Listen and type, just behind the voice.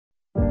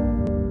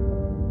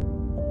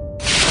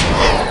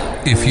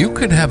If you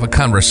could have a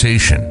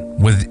conversation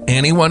with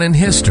anyone in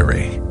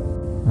history,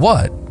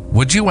 what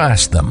would you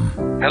ask them?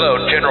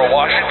 Hello, General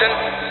Washington.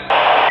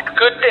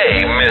 Good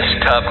day,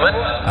 Miss Tubman.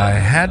 I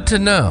had to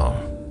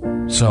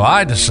know, so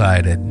I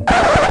decided,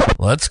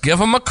 let's give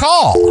him a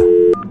call.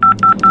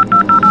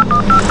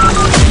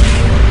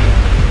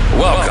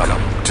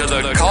 Welcome to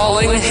the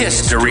Calling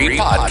History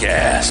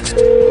Podcast.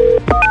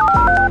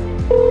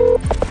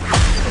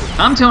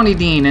 I'm Tony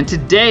Dean, and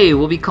today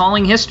we'll be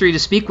calling history to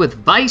speak with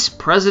Vice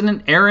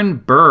President Aaron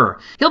Burr.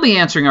 He'll be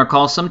answering our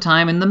call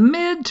sometime in the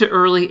mid to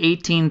early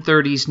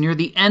 1830s, near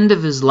the end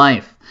of his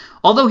life.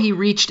 Although he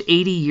reached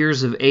 80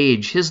 years of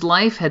age, his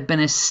life had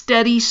been a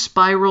steady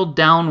spiral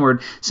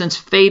downward since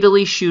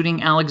fatally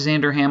shooting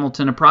Alexander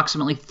Hamilton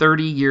approximately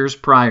 30 years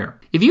prior.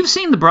 If you've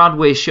seen the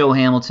Broadway show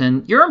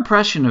Hamilton, your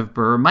impression of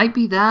Burr might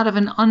be that of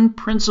an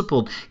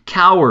unprincipled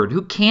coward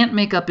who can't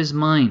make up his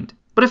mind.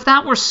 But if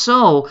that were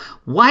so,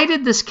 why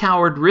did this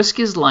coward risk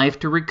his life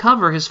to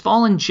recover his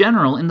fallen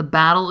general in the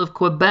Battle of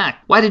Quebec?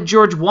 Why did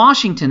George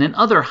Washington and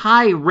other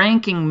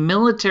high-ranking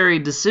military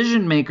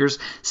decision-makers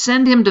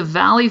send him to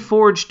Valley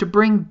Forge to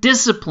bring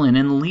discipline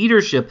and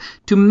leadership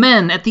to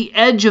men at the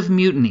edge of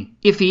mutiny?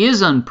 If he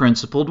is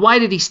unprincipled, why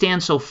did he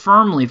stand so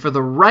firmly for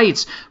the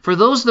rights for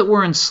those that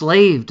were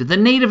enslaved, the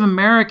Native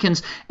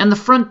Americans, and the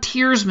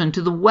frontiersmen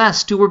to the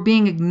West who were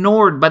being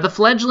ignored by the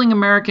fledgling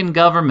American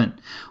government?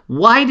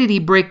 Why did he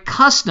break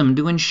custom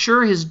to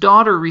ensure his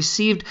daughter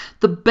received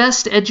the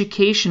best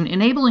education,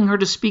 enabling her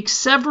to speak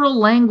several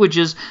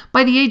languages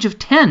by the age of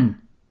 10?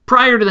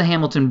 Prior to the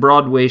Hamilton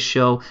Broadway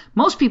show,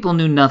 most people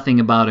knew nothing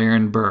about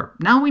Aaron Burr.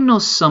 Now we know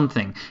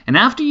something, and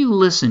after you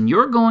listen,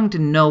 you're going to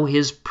know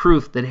his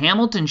proof that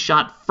Hamilton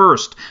shot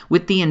first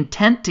with the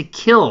intent to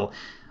kill.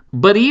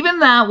 But even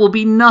that will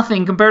be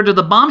nothing compared to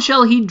the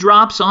bombshell he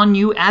drops on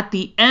you at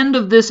the end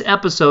of this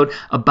episode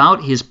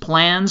about his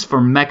plans for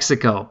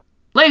Mexico.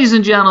 Ladies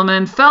and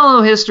gentlemen,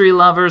 fellow history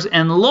lovers,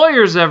 and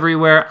lawyers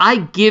everywhere, I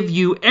give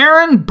you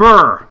Aaron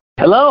Burr.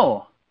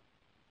 Hello.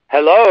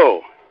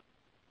 Hello.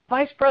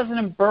 Vice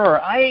President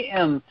Burr, I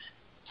am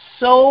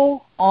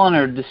so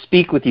honored to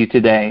speak with you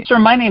today. Sir,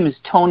 my name is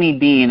Tony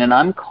Dean, and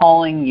I'm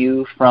calling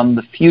you from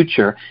the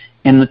future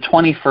in the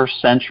 21st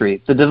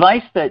century. The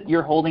device that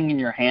you're holding in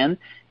your hand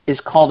is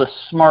called a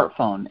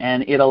smartphone,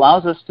 and it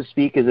allows us to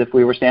speak as if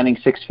we were standing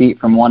 6 feet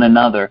from one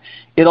another.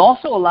 It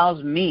also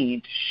allows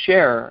me to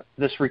share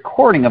this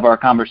recording of our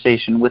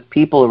conversation with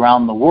people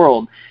around the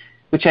world,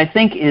 which I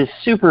think is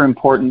super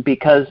important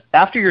because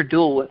after your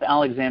duel with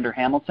Alexander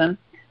Hamilton,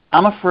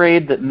 I'm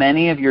afraid that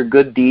many of your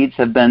good deeds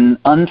have been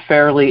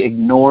unfairly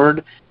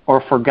ignored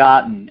or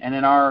forgotten. And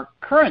in our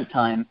current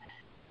time,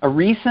 a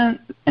recent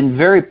and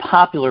very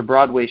popular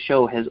Broadway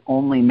show has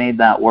only made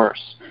that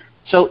worse.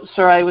 So,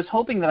 sir, I was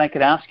hoping that I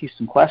could ask you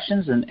some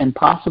questions and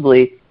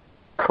possibly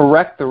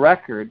correct the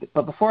record.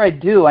 But before I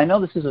do, I know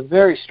this is a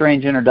very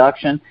strange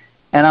introduction,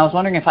 and I was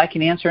wondering if I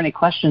can answer any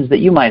questions that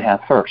you might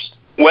have first.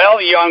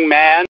 Well, young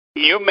man,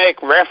 you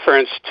make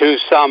reference to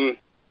some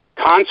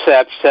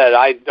concepts that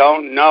I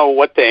don't know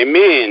what they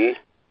mean.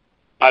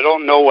 I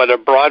don't know what a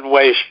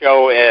Broadway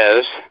show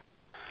is.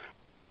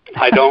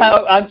 I don't.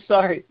 I'm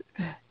sorry.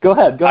 Go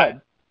ahead.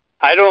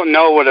 I don't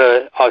know what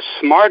a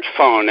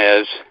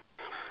smartphone is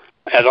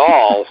at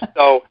all.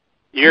 So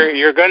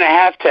you're going to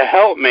have to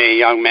help me,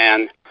 young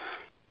man.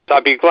 So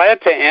I'd be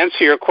glad to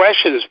answer your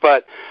questions,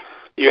 but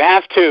you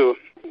have to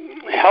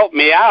help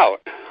me out.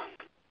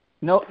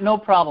 No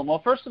problem.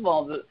 Well, first of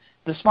all,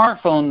 the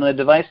smartphone, the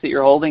device that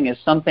you're holding, is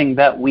something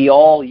that we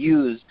all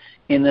use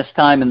in this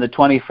time in the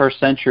 21st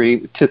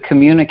century to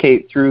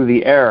communicate through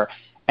the air.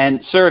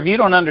 And, sir, if you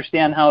don't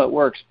understand how it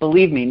works,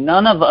 believe me,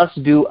 none of us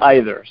do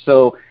either.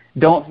 So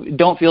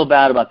don't feel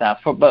bad about that.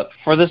 But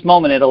for this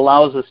moment, it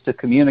allows us to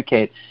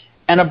communicate.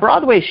 And a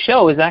Broadway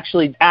show is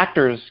actually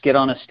actors get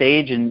on a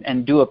stage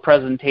and do a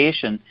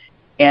presentation.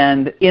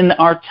 And in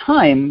our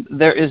time,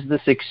 there is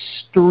this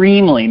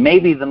extremely,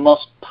 maybe the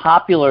most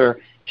popular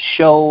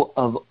show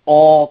of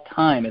all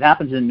time. It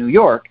happens in New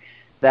York.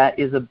 That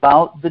is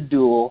about the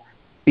duel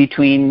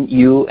between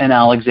you and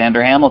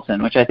Alexander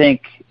Hamilton, which I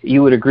think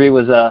you would agree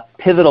was a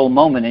pivotal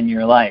moment in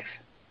your life.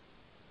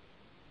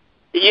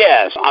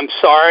 Yes, I'm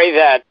sorry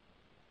that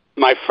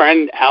my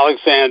friend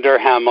Alexander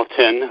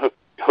Hamilton,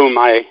 whom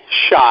I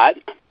shot,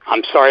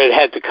 I'm sorry it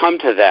had to come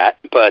to that,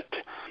 but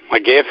I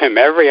gave him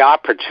every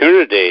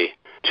opportunity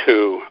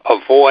to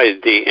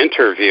avoid the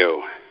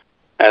interview,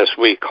 as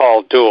we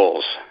call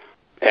duels.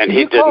 And did he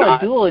you did call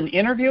not. a duel an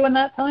interview in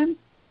that time?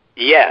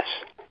 Yes.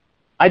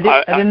 I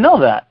didn't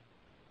know that.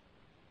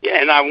 Yeah,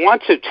 and I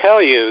want to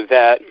tell you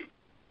that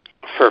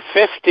for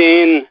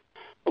 15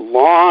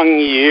 long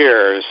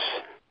years,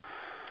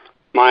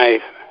 my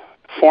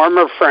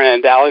former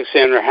friend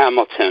Alexander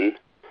Hamilton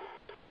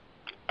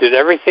did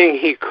everything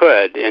he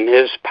could in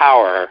his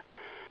power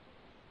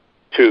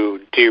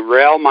to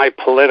derail my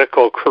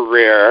political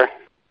career,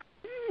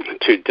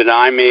 to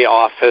deny me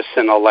office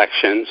and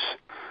elections,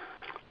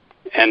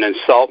 and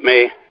insult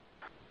me.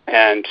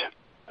 And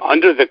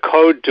under the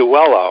code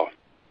duello,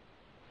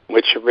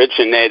 which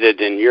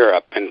originated in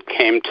Europe and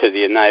came to the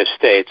United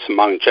States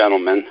among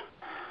gentlemen.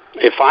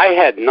 If I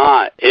had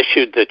not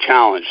issued the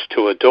challenge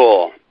to a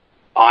duel,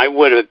 I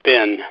would have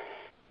been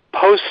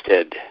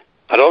posted.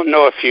 I don't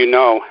know if you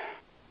know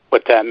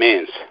what that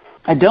means.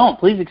 I don't.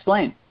 Please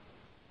explain.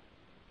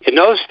 In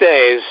those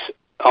days,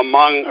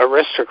 among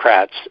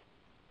aristocrats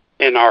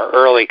in our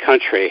early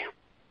country,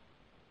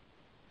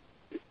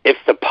 if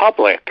the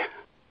public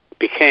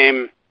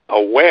became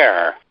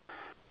aware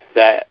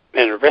that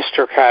an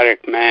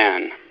aristocratic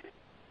man,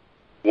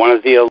 one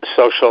of the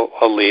social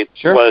elite,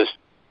 Sure. was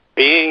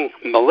being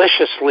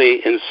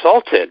maliciously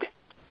insulted,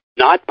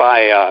 not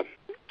by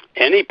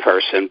any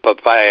person,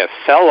 but by a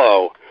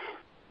fellow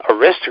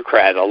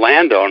aristocrat, a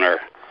landowner,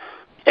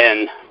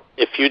 and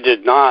if you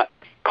did not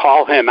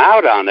call him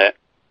out on it,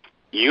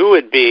 you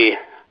would be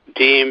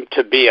deemed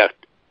to be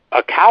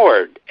a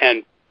coward,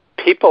 and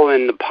people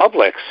in the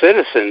public,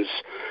 citizens,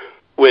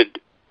 would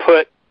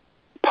put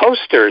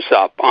posters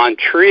up on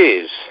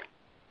trees.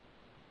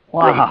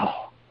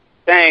 Wow.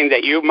 Saying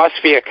that you must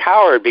be a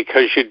coward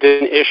because you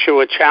didn't issue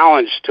a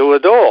challenge to a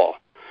duel.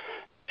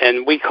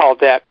 And we called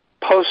that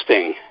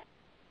posting.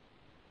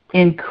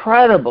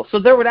 Incredible. So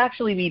there would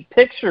actually be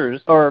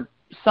pictures or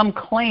some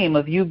claim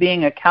of you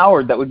being a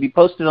coward that would be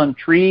posted on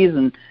trees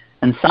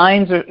and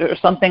signs or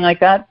something like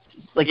that?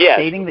 Like Yes.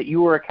 stating that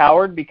you were a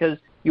coward because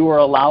you were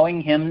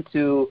allowing him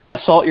to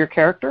assault your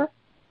character?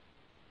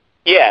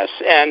 Yes,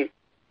 and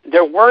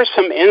there were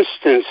some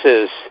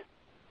instances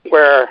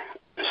where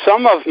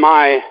some of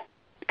my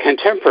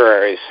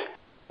contemporaries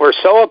were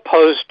so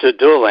opposed to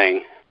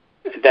dueling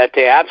that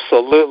they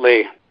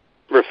absolutely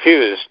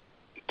refused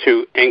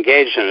to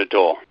engage in a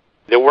duel.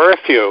 There were a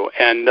few,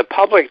 and the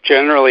public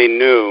generally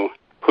knew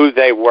who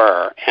they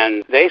were,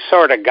 and they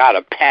sort of got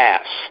a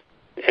pass,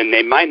 and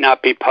they might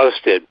not be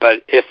posted.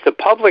 But if the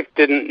public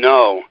didn't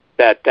know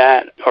that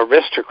that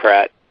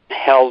aristocrat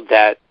held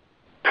that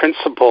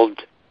principled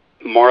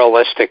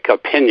moralistic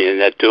opinion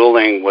that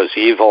dueling was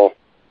evil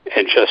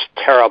and just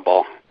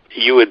terrible,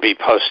 you would be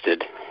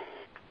posted.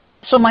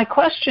 So my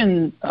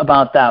question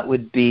about that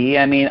would be,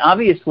 I mean,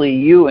 obviously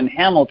you and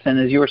Hamilton,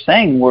 as you were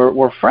saying,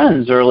 were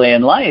friends early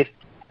in life.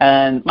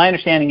 And my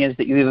understanding is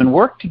that you even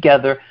worked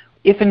together.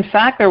 If in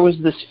fact there was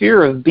this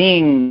fear of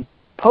being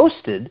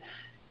posted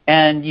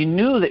and you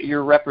knew that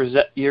your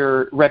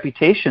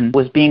reputation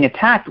was being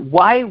attacked,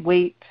 why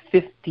wait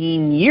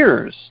 15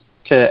 years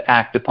to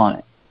act upon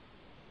it?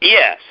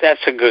 Yes,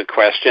 that's a good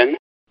question.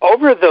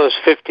 Over those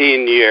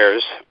 15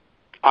 years,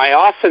 I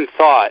often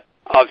thought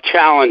of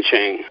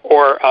challenging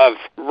or of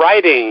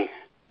writing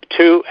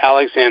to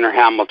Alexander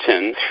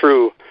Hamilton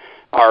through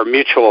our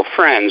mutual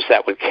friends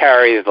that would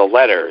carry the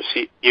letters.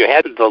 You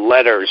had the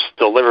letters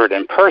delivered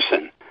in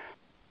person,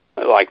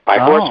 like by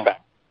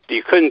horseback.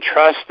 You couldn't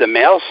trust the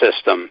mail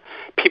system.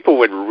 People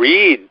would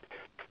read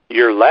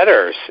your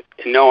letters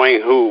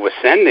knowing who was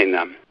sending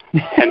them.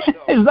 And so,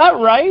 is that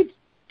right?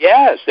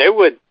 Yes, they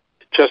would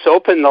just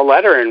open the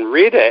letter and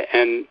read it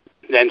and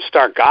then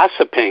start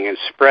gossiping and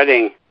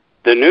spreading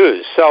the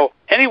news. So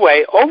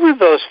anyway, over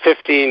those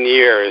 15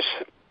 years,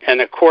 and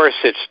of course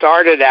it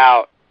started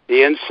out,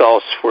 the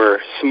insults were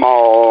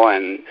small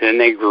and then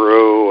they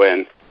grew,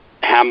 and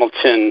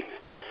Hamilton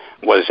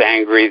was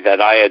angry that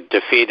I had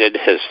defeated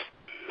his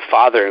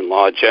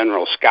father-in-law,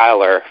 General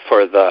Schuyler,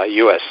 for the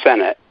U.S.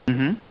 Senate.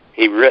 Mm-hmm.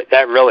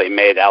 That really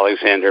made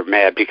Alexander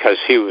mad because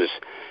he was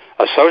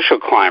a social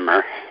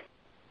climber.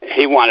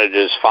 He wanted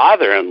his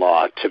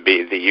father-in-law to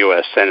be the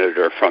U.S.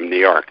 Senator from New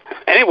York.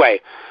 Anyway,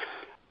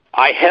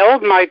 I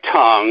held my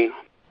tongue,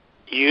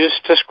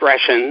 used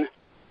discretion,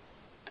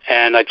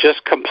 and I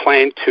just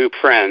complained to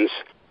friends.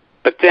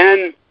 But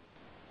then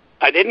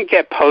I didn't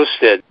get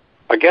posted.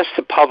 I guess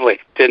the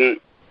public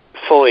didn't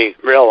fully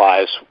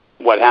realize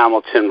what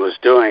Hamilton was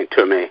doing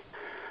to me,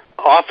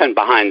 often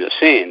behind the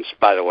scenes,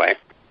 by the way,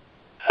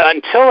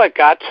 until it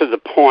got to the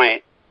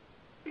point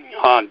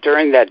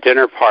during that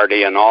dinner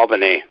party in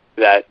Albany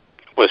that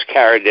was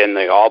carried in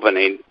the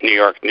Albany, New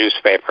York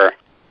newspaper,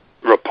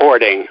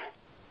 reporting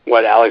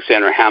what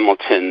Alexander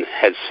Hamilton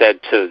had said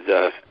to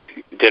the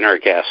dinner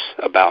guests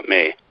about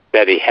me,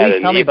 that he had.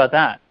 Please tell me about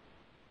that.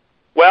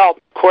 Well,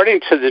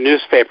 according to the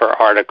newspaper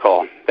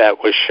article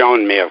that was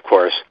shown me, of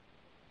course,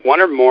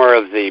 one or more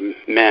of the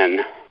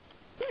men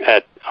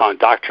at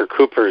Dr.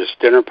 Cooper's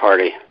dinner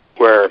party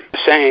were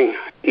saying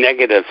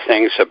negative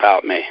things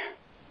about me.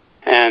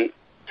 And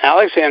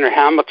Alexander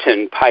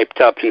Hamilton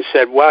piped up and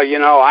said, well, you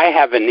know, I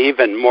have an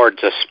even more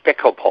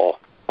despicable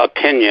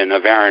opinion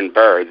of Aaron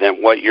Burr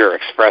than what you're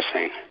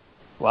expressing.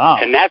 Wow.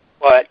 And that's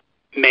what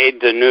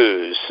made the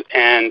news.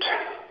 And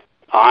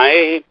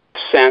I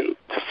sent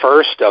the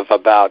first of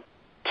about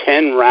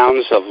 10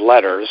 rounds of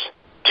letters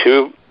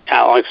to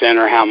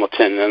Alexander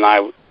Hamilton, and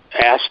I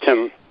asked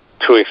him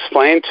to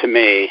explain to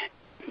me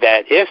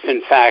that if,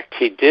 in fact,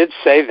 he did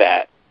say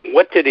that,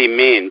 what did he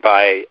mean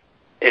by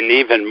an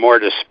even more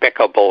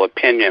despicable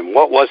opinion?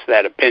 What was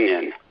that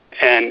opinion?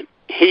 And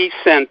he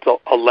sent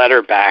a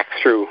letter back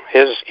through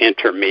his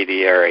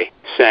intermediary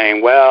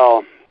saying,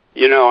 well,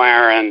 you know,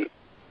 Aaron,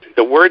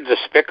 the word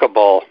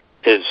despicable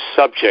is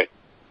subject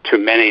to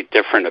many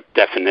different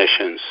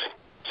definitions.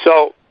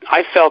 So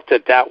I felt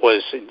that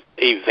was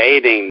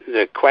evading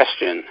the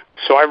question.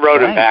 So I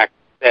wrote him back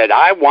that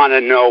I want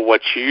to know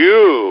what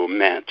you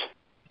meant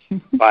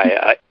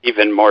by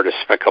even more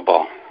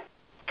despicable.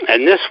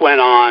 And this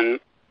went on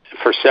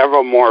for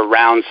several more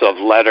rounds of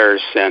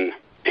letters, and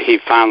he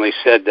finally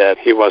said that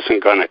he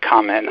wasn't going to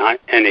comment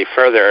any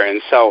further.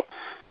 And so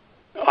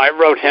I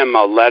wrote him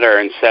a letter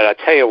and said, I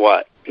tell you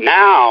what,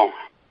 now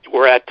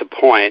we're at the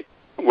point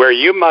where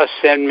you must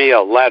send me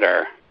a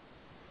letter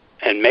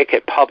and make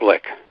it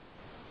public,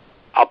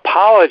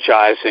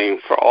 apologizing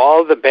for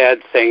all the bad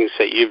things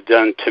that you've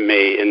done to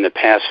me in the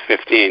past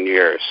 15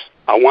 years.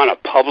 I want a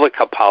public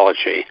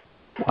apology.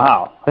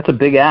 Wow, that's a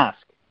big ask.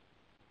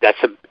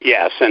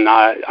 Yes, and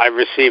I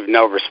received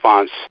no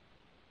response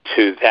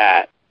to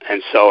that.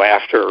 And so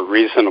after a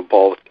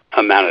reasonable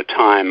amount of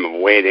time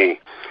of waiting,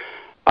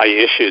 I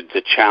issued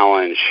the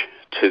challenge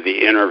to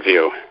the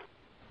interview.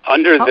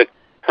 Under the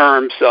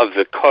terms of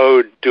the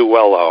Code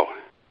Duello,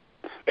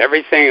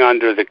 everything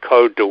under the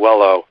Code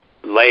Duello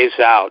lays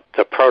out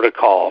the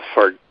protocol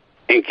for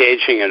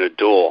engaging in a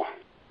duel.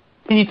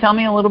 Can you tell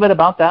me a little bit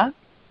about that,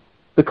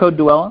 the Code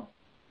Duello?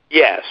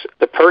 Yes.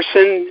 The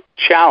person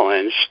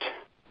challenged,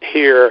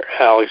 here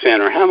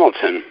Alexander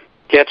Hamilton,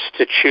 gets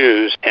to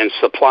choose and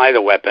supply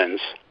the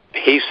weapons.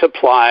 He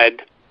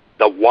supplied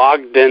the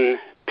Wagden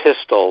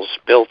pistols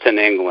built in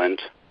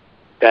England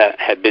that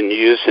had been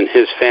used in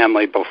his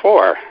family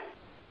before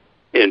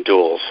in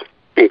duels,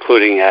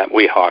 including at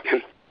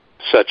Weehawken,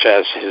 such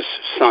as his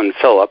son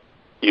Philip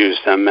used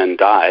them and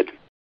died.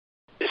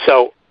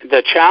 So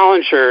the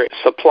challenger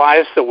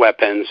supplies the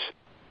weapons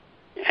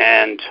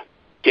and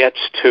gets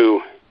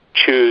to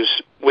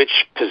choose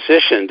which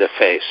position to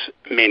face,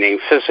 meaning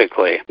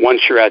physically,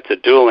 once you're at the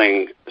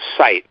dueling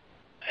site.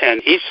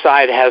 And each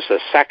side has a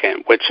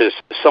second, which is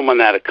someone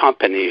that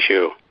accompanies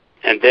you.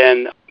 And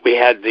then we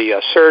had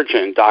the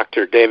surgeon,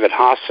 Dr. David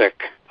Hosick,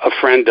 a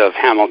friend of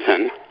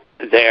Hamilton,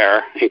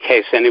 there in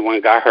case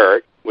anyone got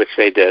hurt, which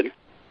they did.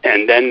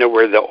 And then there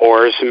were the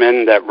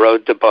oarsmen that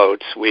rowed the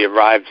boats. We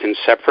arrived in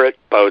separate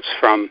boats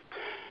from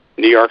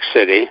New York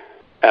City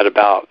at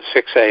about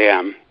 6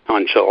 a.m.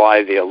 on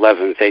July the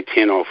 11th,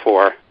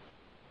 1804.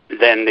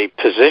 Then the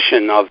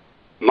position of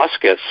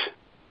muskets,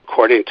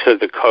 according to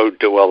the Code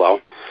Duello,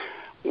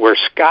 were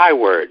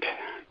skyward.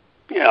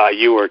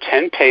 You were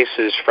 10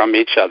 paces from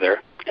each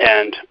other,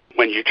 and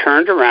when you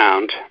turned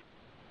around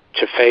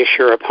to face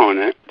your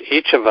opponent,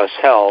 each of us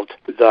held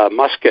the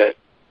musket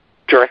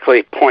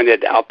directly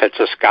pointed up at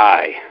the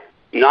sky,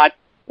 not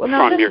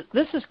from your...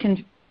 This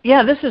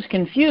is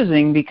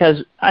confusing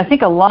because I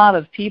think a lot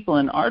of people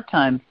in our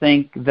time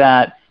think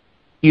that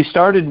you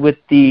started with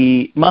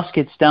the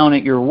muskets down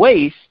at your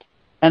waist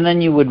and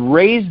then you would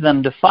raise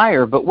them to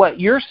fire. But what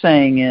you're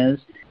saying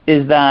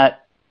is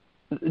that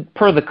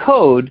per the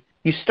code,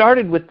 you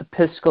started with the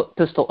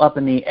pistol up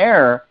in the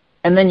air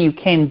and then you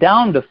came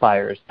down to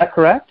fire. Is that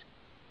correct?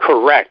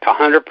 Correct,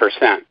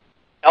 100%.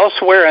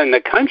 Elsewhere in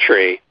the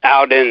country,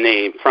 out in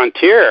the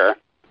frontier,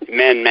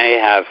 men may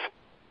have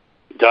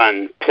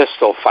done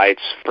pistol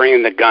fights,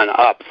 bringing the gun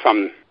up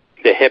from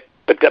the hip,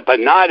 but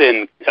not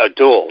in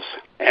duels.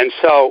 And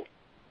so,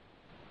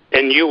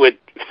 and you would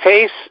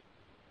face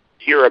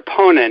your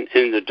opponent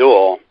in the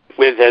duel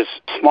with as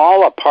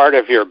small a part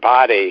of your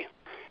body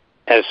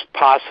as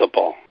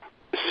possible,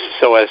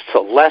 so as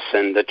to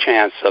lessen the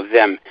chance of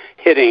them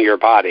hitting your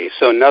body.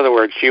 So in other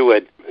words, you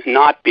would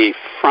not be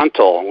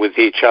frontal with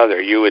each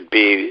other. You would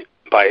be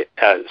by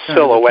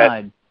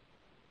silhouette.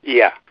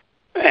 Yeah.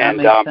 And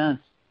that makes sense.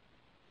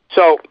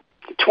 So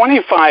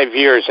 25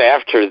 years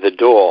after the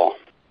duel,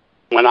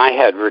 when I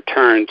had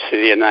returned to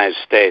the United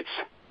States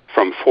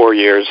from 4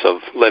 years of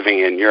living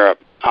in Europe,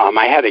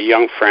 I had a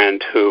young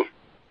friend who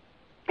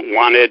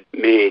wanted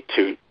me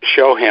to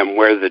show him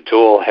where the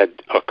duel had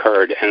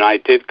occurred, and I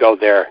did go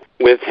there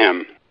with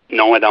him.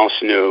 No one else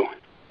knew,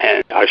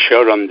 and I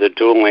showed him the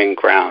dueling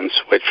grounds,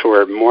 which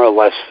were more or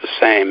less the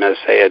same as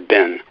they had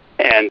been.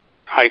 And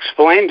I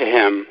explained to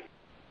him,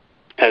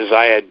 as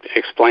I had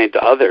explained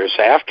to others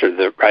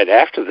right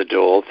after the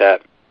duel,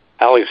 that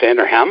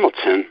Alexander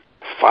Hamilton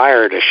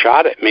fired a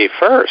shot at me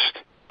first.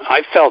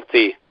 I felt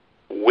the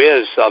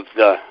whiz of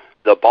the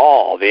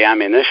ball, the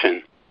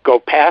ammunition, go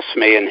past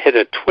me and hit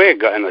a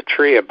twig on a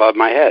tree above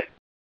my head.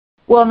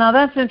 Well, now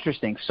that's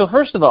interesting. So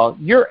first of all,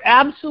 you're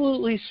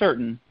absolutely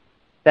certain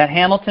that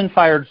Hamilton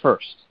fired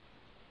first?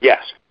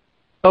 Yes.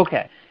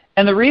 Okay.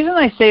 And the reason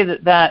I say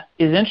that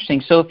is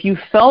interesting, so if you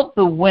felt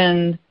the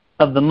wind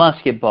of the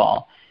musket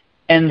ball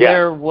and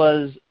there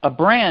was a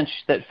branch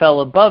that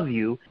fell above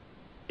you,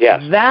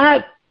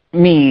 that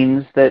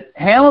means that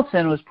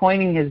Hamilton was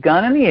pointing his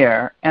gun in the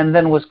air and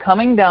then was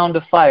coming down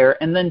to fire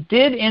and then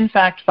did in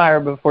fact fire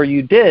before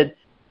you did,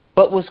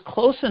 but was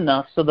close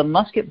enough so the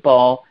musket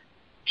ball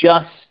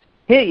just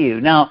hit you.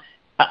 Now,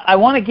 I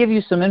want to give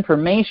you some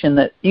information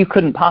that you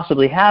couldn't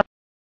possibly have.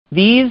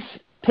 These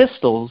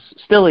pistols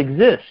still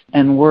exist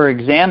and were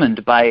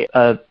examined by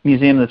a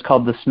museum that's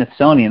called the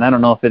Smithsonian. I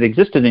don't know if it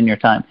existed in your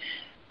time.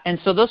 And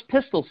so those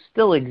pistols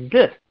still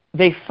exist.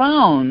 they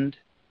found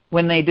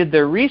when they did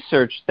their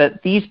research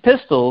that these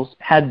pistols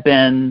had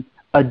been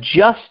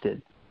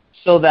adjusted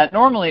so that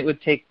normally it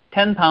would take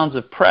 10 pounds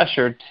of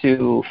pressure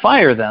to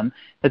fire them,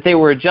 that they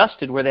were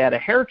adjusted where they had a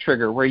hair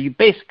trigger where you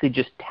basically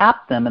just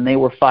tapped them and they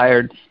were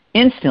fired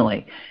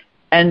instantly.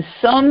 And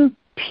some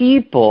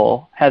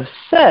people have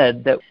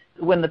said that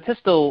when the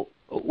pistol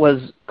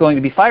was going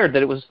to be fired,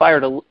 that it was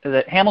fired,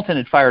 that Hamilton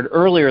had fired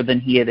earlier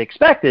than he had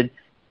expected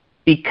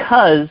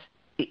because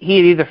he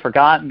had either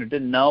forgotten or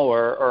didn't know,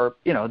 or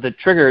the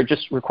trigger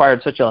just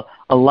required such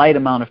a light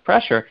amount of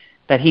pressure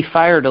that he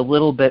fired a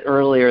little bit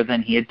earlier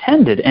than he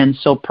intended. And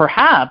so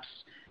perhaps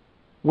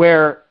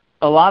where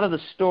a lot of the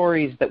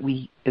stories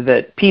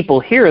that people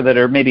hear that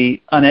are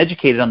maybe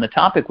uneducated on the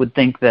topic would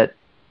think that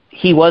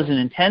he wasn't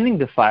intending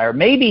to fire,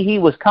 maybe he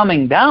was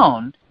coming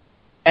down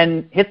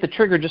and hit the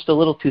trigger just a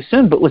little too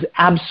soon, but was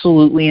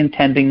absolutely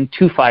intending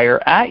to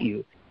fire at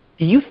you.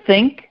 Do you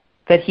think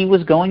that he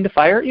was going to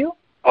fire at you?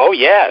 Oh,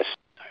 yes.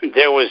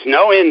 There was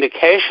no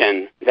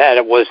indication that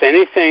it was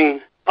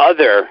anything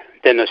other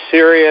than a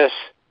serious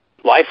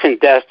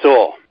life-and-death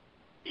duel.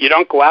 You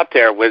don't go out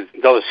there with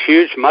those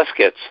huge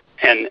muskets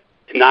and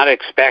not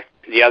expect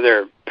the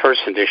other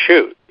person to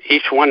shoot.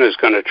 Each one is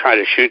going to try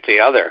to shoot the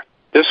other.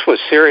 This was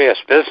serious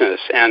business,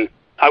 and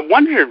I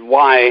wondered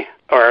why,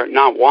 or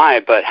not why,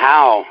 but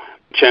how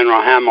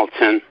General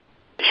Hamilton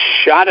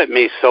shot at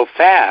me so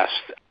fast,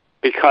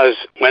 because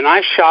when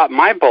I shot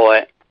my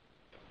bullet,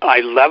 I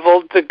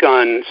leveled the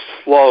gun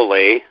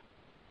slowly.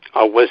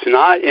 I was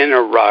not in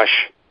a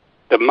rush.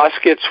 The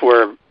muskets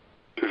were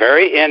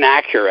very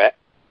inaccurate.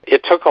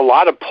 It took a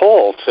lot of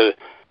pull to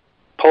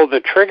pull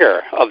the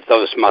trigger of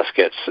those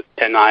muskets,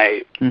 and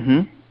I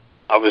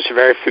was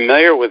very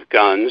familiar with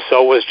guns.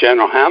 So was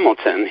General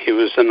Hamilton. He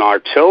was an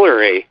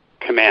artillery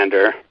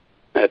commander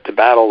at the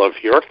Battle of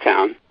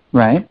Yorktown,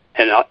 right,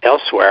 and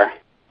elsewhere.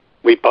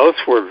 We both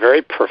were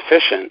very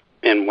proficient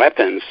in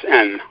weapons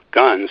and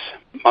guns,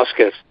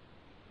 muskets.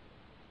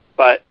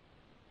 But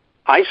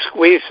I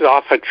squeezed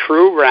off a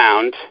true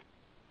round,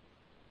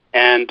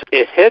 and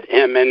it hit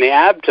him in the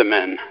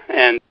abdomen,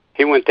 and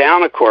he went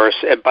down, of course.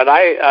 But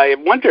I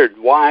wondered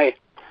why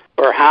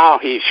or how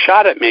he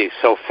shot at me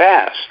so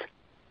fast.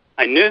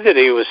 I knew that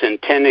he was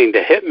intending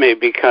to hit me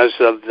because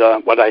of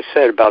what I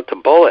said about the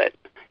bullet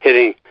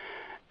hitting,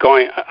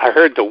 going. I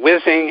heard the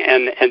whizzing,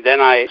 and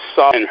then I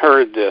saw and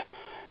heard the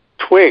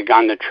twig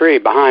on the tree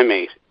behind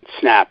me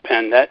snap,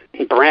 and that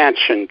branch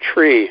and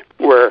tree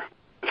were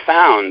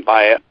found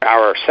by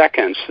our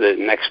seconds the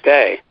next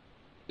day.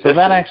 So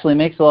that actually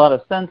makes a lot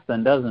of sense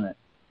then, doesn't it?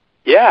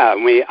 Yeah,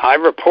 I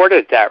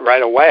reported that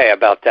right away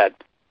about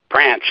that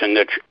branch and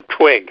the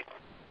twig.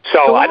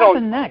 So what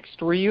happened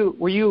next? Were you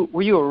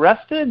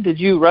arrested? Did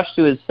you rush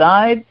to his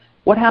side?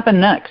 What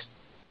happened next?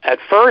 At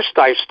first,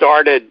 I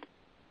started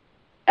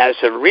as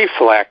a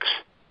reflex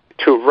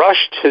to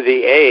rush to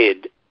the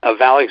aid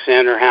of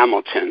Alexander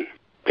Hamilton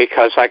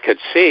because I could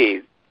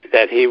see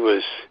that he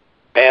was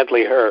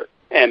badly hurt.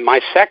 And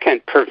my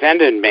second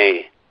prevented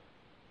me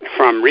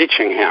from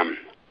reaching him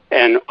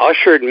and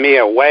ushered me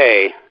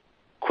away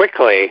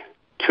quickly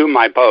to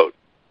my boat.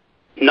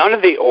 None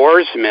of the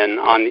oarsmen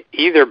on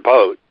either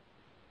boat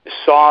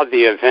saw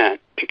the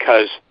event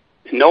because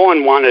no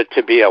one wanted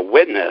to be a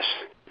witness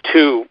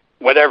to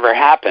whatever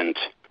happened.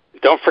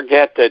 Don't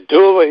forget that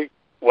dueling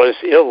was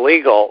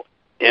illegal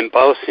in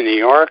both New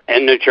York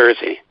and New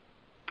Jersey.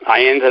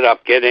 I ended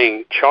up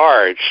getting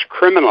charged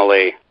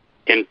criminally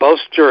in both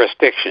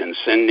jurisdictions,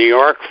 in New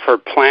York for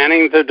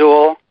planning the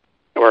duel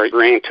or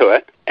agreeing to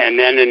it, and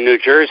then in New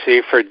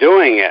Jersey for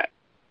doing it.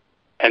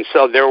 And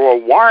so there were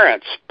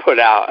warrants put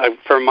out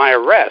for my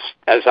arrest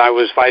as I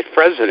was vice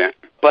president.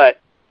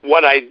 But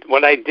what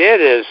I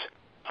did is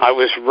I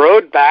was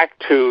rowed back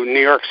to New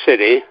York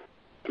City,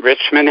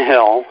 Richmond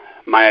Hill,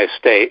 my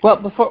estate. Well,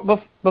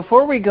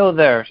 before we go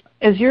there,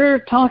 as you're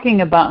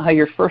talking about how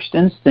your first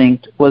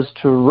instinct was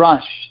to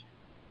rush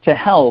to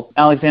help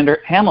Alexander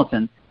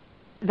Hamilton,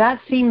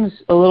 that seems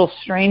a little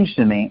strange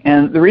to me.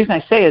 And the reason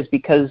I say is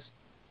because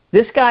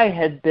this guy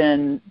had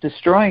been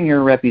destroying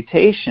your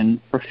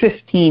reputation for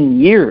 15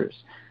 years,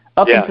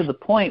 up until the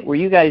point where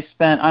you guys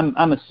spent,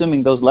 I'm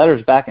assuming those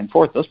letters back and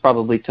forth, those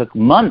probably took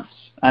months,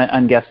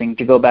 I'm guessing,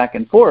 to go back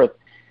and forth.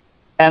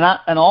 And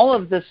all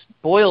of this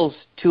boils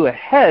to a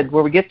head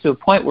where we get to a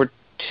point where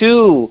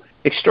two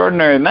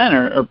extraordinary men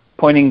are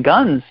pointing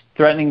guns,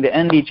 threatening to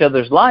end each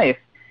other's life,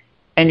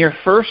 and your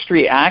first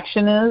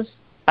reaction is,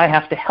 I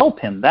have to help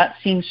him. That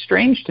seems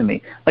strange to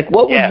me. Like,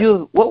 what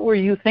were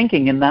you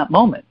thinking in that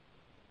moment?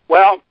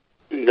 Well,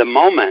 the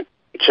moment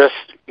just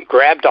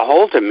grabbed a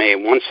hold of me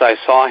once I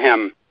saw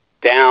him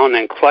down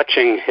and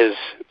clutching his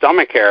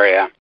stomach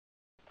area.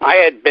 I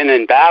had been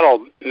in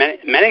battle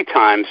many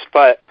times,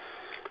 but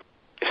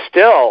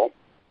still,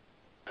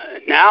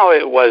 now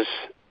it was,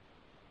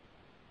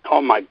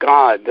 oh my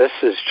God, this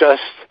is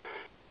just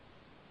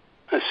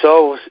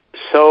so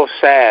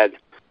sad.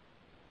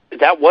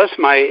 That was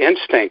my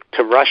instinct,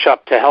 to rush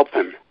up to help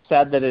him.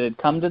 Sad that it had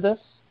come to this?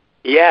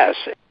 Yes.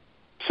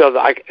 So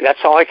that's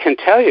all I can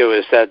tell you,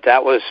 is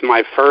that was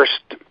my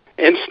first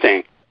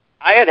instinct.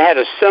 I had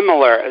a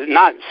similar,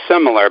 not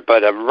similar,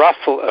 but a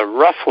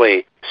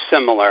roughly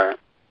similar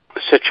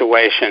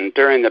situation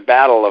during the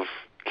Battle of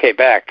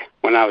Quebec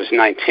when I was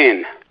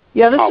 19.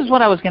 Yeah, this is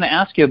what I was going to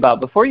ask you about.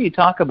 Before you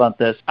talk about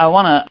this, I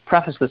want to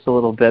preface this a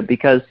little bit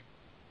because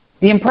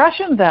the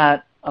impression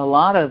that a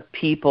lot of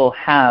people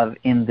have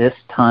in this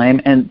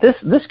time, and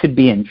this could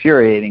be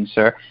infuriating,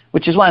 sir,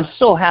 which is why I'm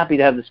so happy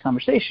to have this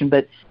conversation,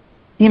 but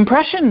the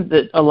impression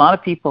that a lot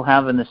of people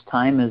have in this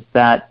time is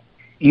that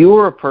you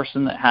were a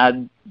person that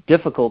had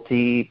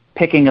difficulty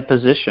picking a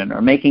position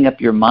or making up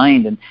your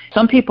mind, and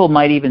some people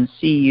might even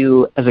see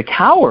you as a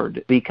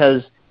coward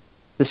because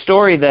the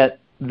story that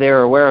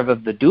they're aware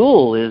of the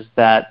duel is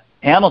that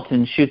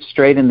Hamilton shoots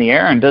straight in the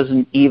air and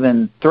doesn't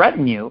even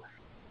threaten you,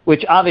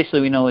 which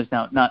obviously we know is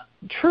now not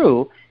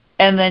true,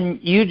 and then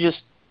you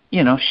just,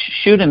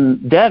 shoot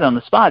him dead on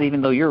the spot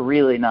even though you're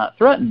really not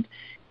threatened.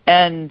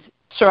 And,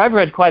 sir, I've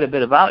read quite a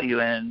bit about you,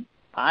 and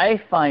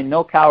I find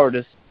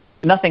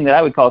nothing that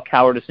I would call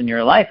cowardice in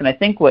your life, and I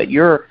think what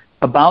you're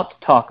about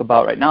to talk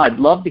about right now, I'd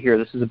love to hear.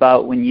 This is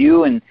about when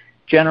you and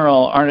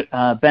General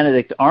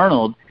Benedict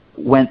Arnold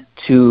went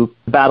to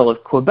the Battle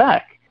of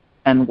Quebec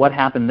and what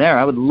happened there.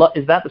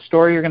 Is that the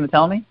story you're going to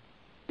tell me?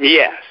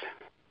 Yes.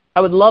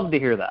 I would love to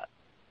hear that.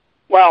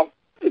 Well,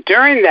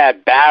 during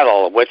that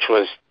battle, which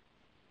was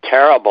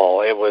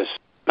terrible, it was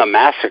a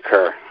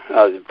massacre.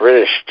 The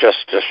British just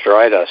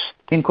destroyed us.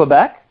 In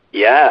Quebec?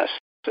 Yes.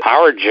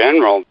 Our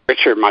general,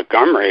 Richard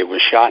Montgomery,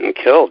 was shot and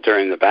killed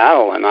during the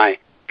battle, and I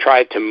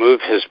tried to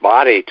move his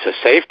body to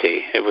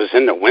safety. It was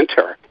in the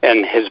winter,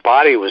 and his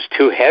body was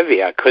too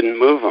heavy. I couldn't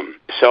move him.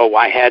 So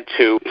I had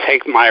to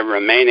take my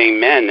remaining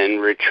men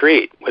and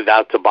retreat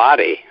without the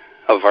body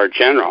of our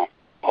general.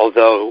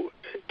 Although,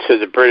 to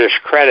the British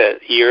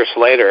credit, years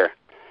later,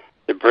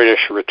 the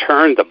British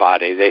returned the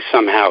body. They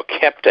somehow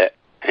kept it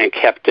and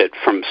kept it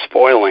from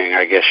spoiling,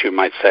 I guess you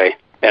might say,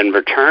 and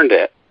returned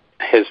it.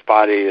 His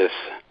body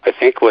I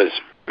think was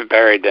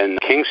buried in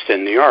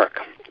Kingston, New York.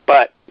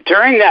 But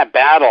during that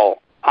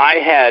battle, I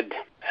had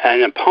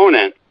an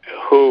opponent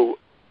who,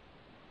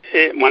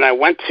 when I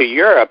went to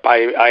Europe,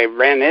 I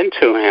ran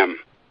into him,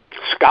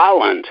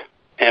 Scotland,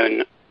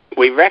 and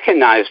we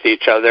recognized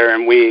each other,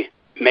 and we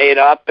made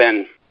up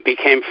and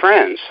became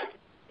friends,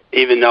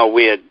 even though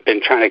we had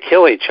been trying to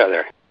kill each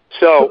other.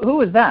 So who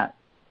was that?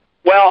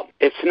 Well,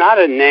 it's not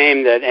a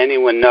name that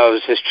anyone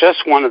knows. It's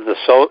just one of the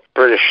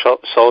British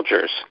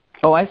soldiers.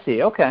 Oh, I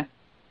see. Okay.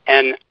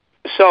 And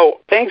so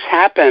things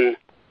happen.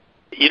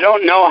 You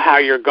don't know how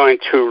you're going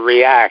to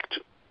react.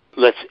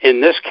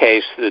 In this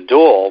case, the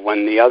duel,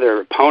 when the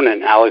other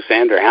opponent,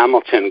 Alexander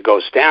Hamilton,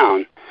 goes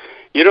down,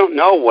 you don't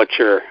know what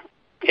your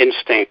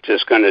instinct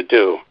is going to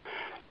do.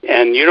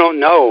 And you don't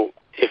know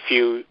if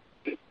you,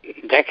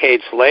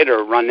 decades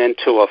later, run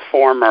into a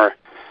former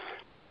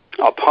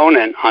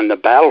opponent on the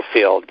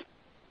battlefield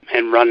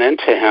and run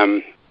into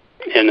him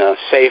in a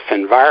safe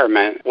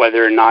environment,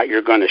 whether or not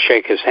you're going to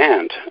shake his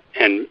hand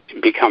and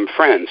become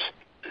friends.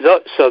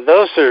 So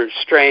those are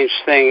strange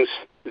things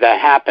that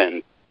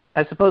happen.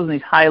 I suppose in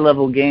these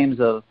high-level games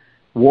of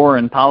war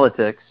and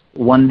politics,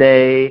 one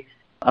day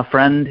a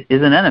friend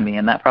is an enemy,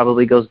 and that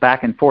probably goes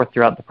back and forth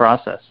throughout the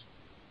process.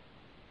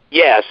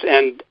 Yes,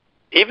 and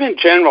even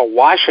General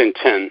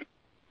Washington,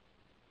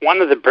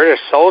 one of the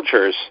British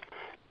soldiers,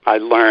 I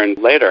learned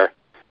later,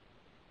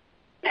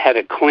 had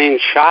a clean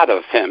shot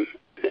of him.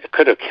 It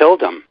could have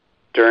killed him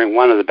during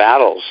one of the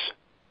battles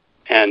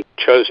and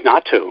chose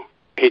not to.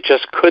 He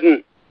just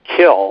couldn't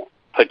kill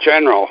a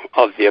general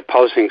of the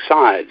opposing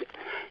side.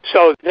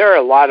 So there are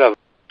a lot of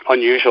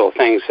unusual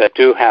things that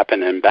do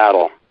happen in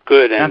battle,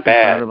 good and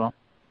bad. Incredible.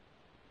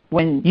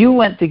 When you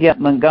went to get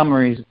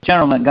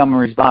General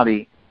Montgomery's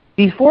body,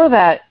 before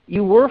that,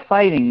 you were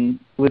fighting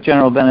with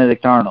General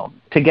Benedict Arnold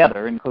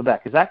together in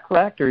Quebec. Is that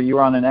correct? Or you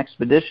were on an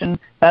expedition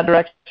that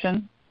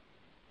direction?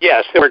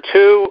 Yes, there were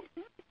two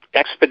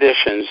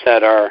expeditions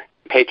that our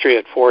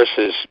Patriot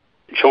forces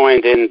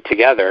joined in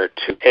together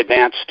to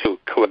advance to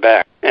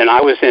Quebec. And I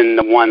was in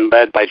the one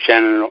led by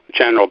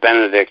General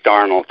Benedict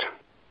Arnold.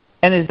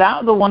 And is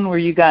that the one where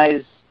you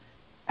guys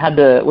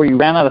where you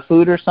ran out of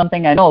food or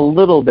something? I know a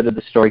little bit of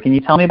the story. Can you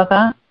tell me about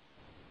that?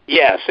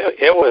 Yes,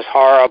 it was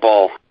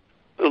horrible.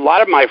 A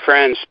lot of my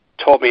friends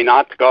told me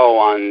not to go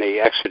on the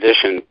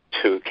expedition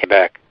to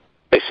Quebec.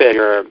 They said,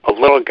 you're a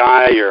little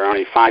guy, you're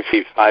only 5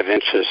 feet 5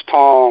 inches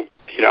tall,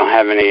 you don't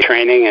have any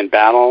training in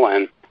battle,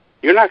 and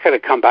you're not going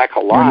to come back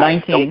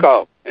alive. You're 19. Don't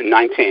go.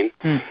 19.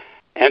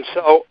 And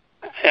so,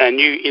 and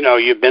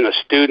you've been a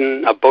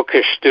student, a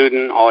bookish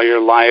student all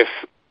your life.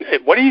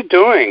 What are you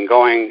doing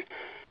going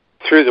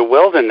through the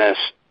wilderness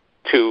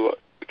to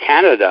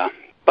Canada?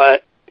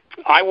 But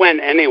I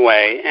went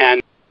anyway,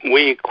 and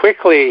we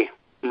quickly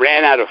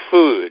ran out of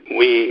food.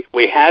 We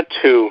had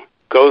to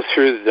go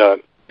through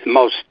the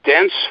most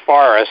dense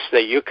forest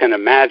that you can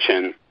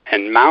imagine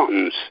and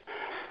mountains.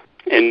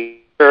 And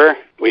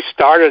we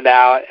started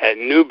out at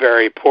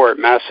Newburyport,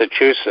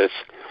 Massachusetts,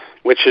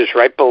 which is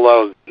right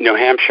below New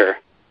Hampshire,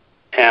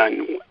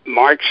 and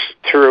marched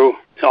through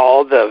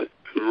all the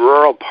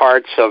rural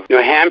parts of New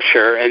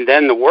Hampshire, and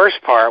then the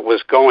worst part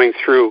was going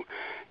through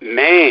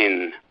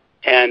Maine,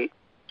 and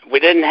we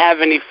didn't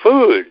have any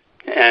food,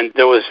 and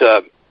there was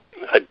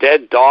a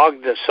dead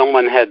dog that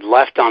someone had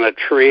left on a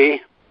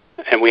tree,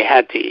 and we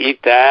had to eat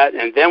that,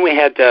 and then we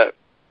had to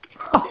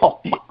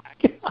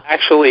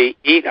actually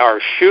eat our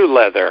shoe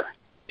leather.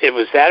 It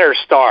was that or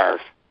starve,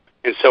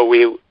 and so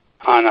we,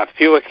 on a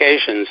few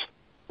occasions,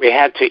 we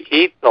had to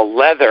eat the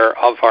leather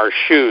of our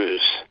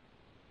shoes,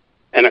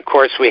 and of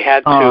course we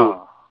had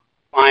to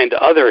find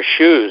other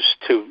shoes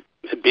to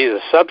be the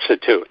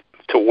substitute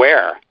to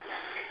wear.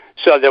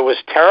 So there was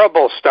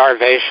terrible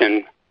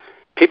starvation.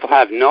 People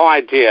have no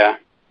idea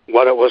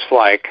what it was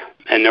like,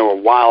 and there were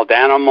wild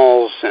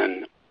animals,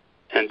 and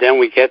then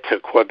we get to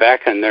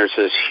Quebec, and there's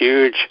this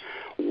huge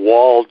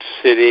walled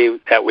city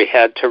that we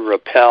had to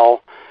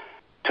rappel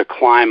to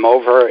climb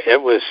over.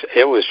 It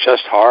was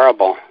just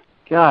horrible.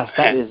 Gosh,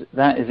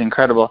 that is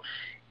incredible.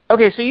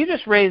 Okay, so you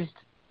just raised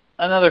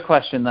another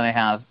question that I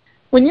have.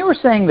 When you were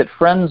saying that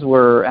friends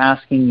were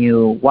asking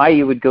you why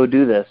you would go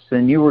do this,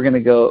 and you were going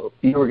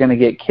to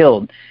get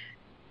killed.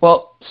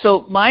 Well,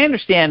 so my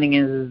understanding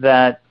is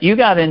that you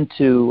got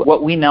into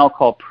what we now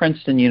call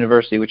Princeton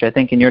University, which I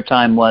think in your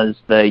time was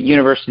the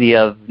University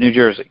of New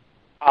Jersey.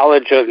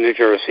 College of New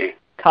Jersey.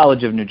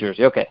 College of New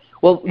Jersey, okay.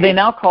 Well, they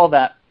now call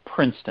that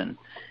Princeton.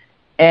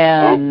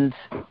 And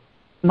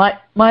my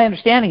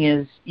understanding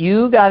is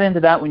you got into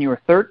that when you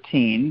were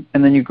 13,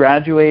 and then you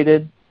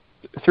graduated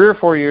 3 or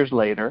 4 years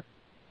later.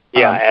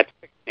 Yeah, at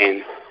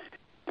 16.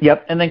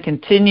 Yep, and then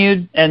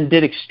continued and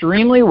did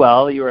extremely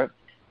well. You were,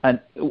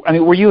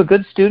 were you a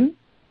good student?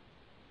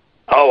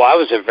 Oh, I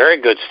was a very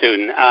good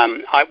student.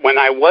 When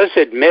I was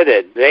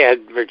admitted, they had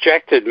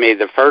rejected me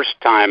the first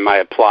time I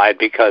applied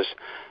because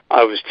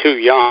I was too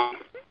young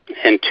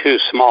and too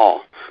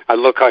small. I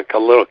looked like a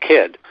little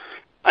kid.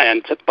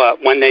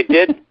 But when they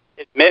did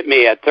admit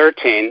me at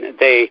 13,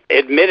 they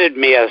admitted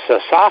me as a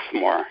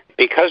sophomore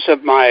because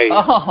of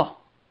my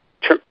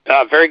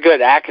very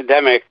good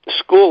academic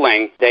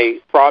schooling. They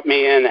brought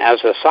me in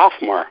as a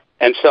sophomore,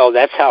 and so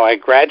that's how I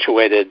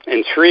graduated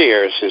in 3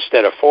 years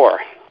instead of 4.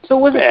 So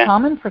was it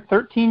common for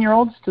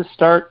 13-year-olds to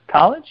start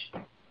college?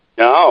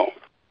 No,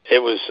 it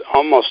was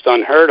almost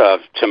unheard of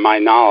to my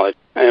knowledge.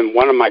 And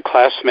one of my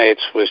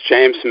classmates was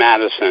James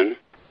Madison,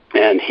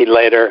 and he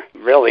later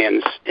really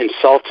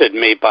insulted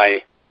me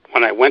by,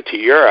 when I went to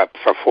Europe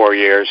for 4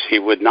 years, he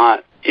would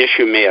not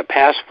issue me a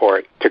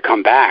passport to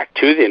come back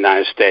to the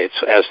United States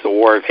as the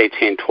War of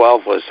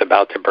 1812 was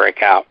about to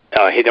break out.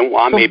 He didn't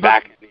want me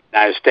back in the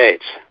United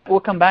States. We'll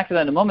come back to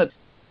that in a moment.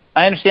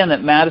 I understand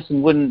that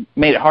Madison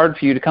made it hard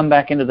for you to come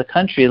back into the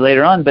country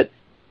later on, but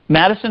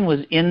Madison was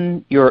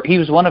he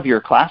was one of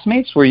your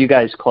classmates? Were you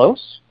guys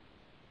close?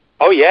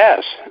 Oh,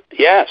 yes.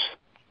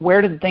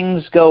 Where did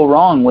things go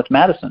wrong with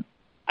Madison?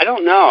 I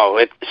don't know.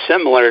 It's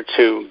similar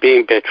to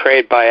being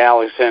betrayed by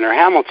Alexander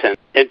Hamilton.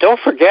 And don't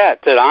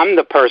forget that I'm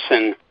the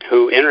person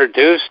who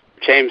introduced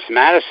James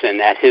Madison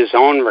at his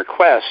own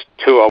request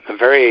to a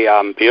very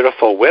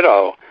beautiful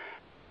widow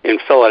in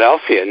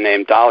Philadelphia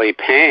named Dolly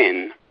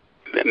Payne.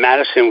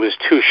 Madison was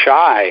too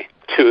shy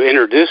to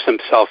introduce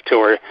himself to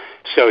her,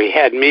 so he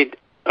had me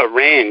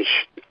arrange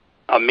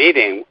a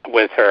meeting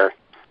with her,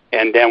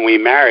 and then we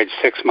married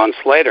 6 months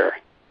later.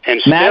 And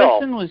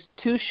Madison was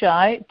too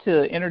shy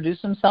to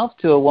introduce himself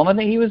to a woman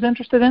that he was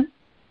interested in?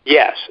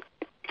 Yes.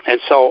 And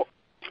so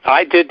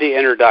I did the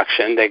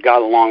introduction. They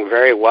got along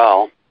very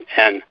well,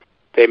 and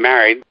they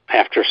married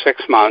after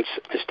 6 months,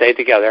 stayed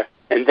together.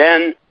 And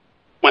then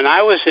when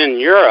I was in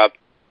Europe,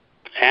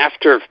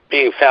 after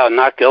being found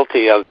not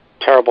guilty of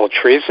terrible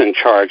treason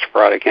charge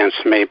brought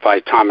against me by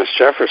Thomas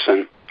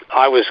Jefferson,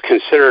 I was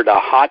considered a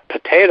hot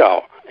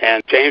potato.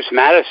 And James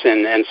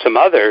Madison and some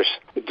others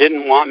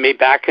didn't want me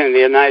back in the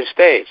United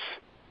States.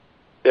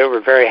 They were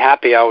very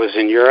happy I was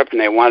in Europe,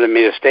 and they wanted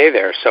me to stay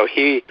there. So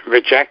he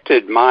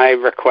rejected my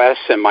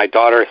requests and my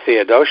daughter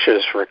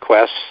Theodosia's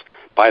requests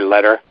by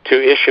letter to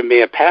issue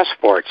me a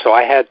passport. So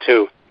I had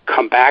to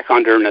come back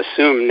under an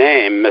assumed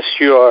name,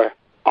 Monsieur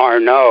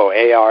Arnault,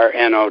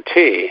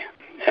 A-R-N-O-T.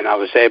 And I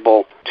was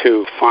able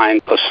to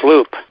find a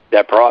sloop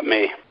that brought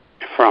me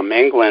from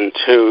England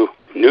to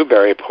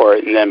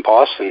Newburyport and then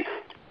Boston.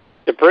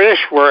 The British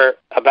were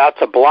about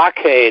to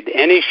blockade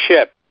any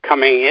ship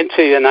coming into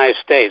the United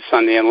States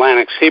on the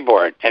Atlantic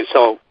seaboard, and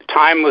so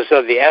time was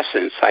of the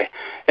essence. I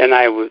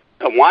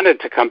wanted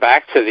to come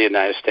back to the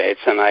United States,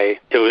 and I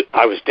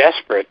was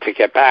desperate to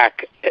get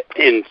back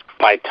in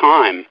by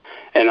time,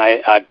 and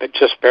I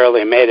just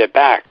barely made it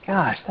back.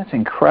 Gosh, that's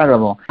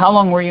incredible. How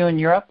long were you in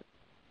Europe?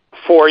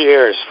 4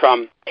 years,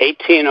 from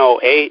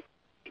 1808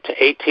 to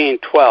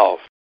 1812.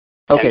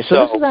 Okay,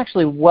 so this is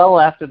actually well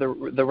after the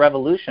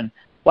Revolution.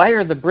 Why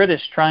are the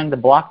British trying to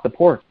block the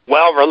port?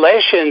 Well,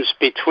 relations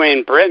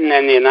between Britain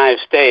and the United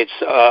States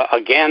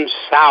again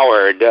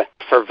soured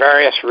for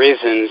various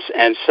reasons,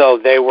 and so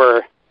they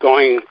were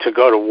going to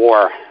go to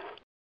war.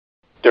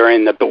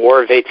 During the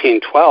War of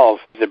 1812,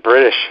 the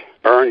British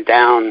burned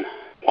down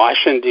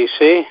Washington,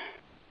 D.C.,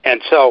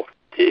 and so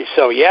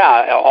So,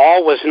 yeah,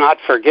 all was not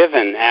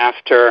forgiven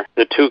after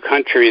the two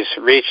countries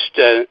reached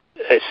a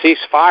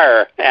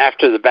ceasefire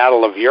after the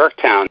Battle of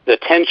Yorktown. The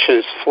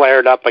tensions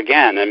flared up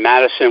again, and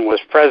Madison was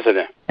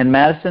president. And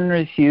Madison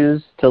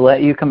refused to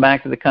let you come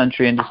back to the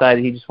country and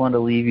decided he just wanted to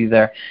leave you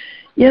there.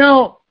 You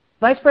know,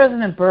 Vice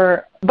President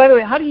Burr, by the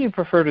way, how do you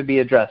prefer to be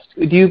addressed?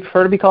 Do you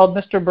prefer to be called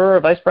Mr. Burr or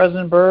Vice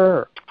President Burr?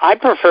 Or? I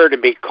prefer to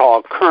be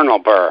called Colonel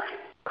Burr.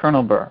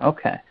 Colonel Burr,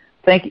 okay.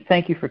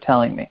 Thank you for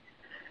telling me.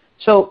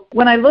 So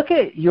when I look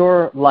at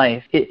your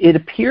life, it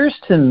appears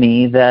to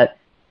me that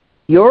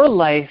your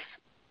life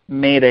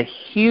made a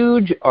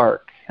huge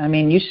arc. I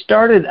mean, you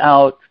started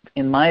out,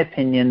 in my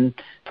opinion,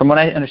 from what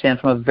I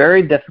understand, from a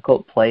very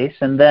difficult place,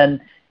 and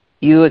then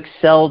you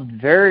excelled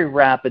very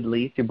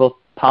rapidly through both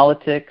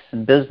politics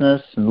and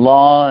business and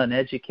law and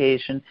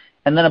education.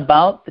 And then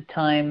about the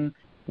time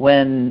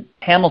when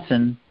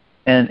Hamilton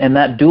and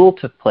that duel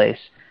took place,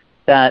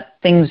 that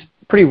things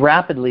pretty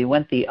rapidly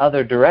went the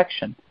other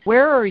direction.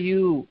 Where are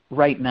you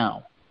right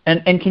now?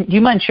 And do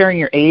you mind sharing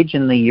your age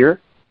and the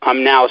year?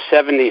 I'm now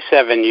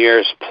 77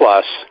 years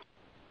plus.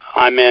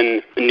 I'm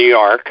in New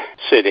York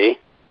City.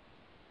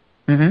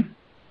 Mm-hmm.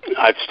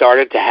 I've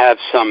started to have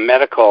some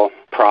medical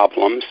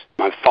problems.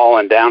 I've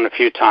fallen down a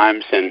few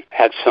times and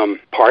had some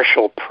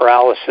partial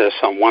paralysis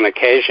on one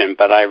occasion,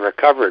 but I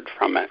recovered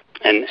from it.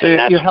 So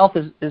your health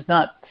is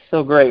not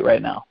so great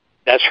right now.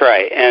 That's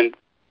right. And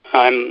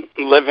I'm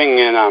living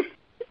in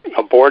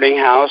a boarding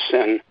house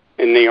in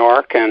New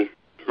York and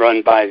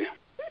run by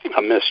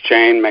a Miss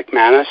Jane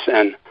McManus,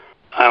 and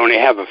I only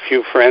have a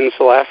few friends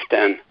left,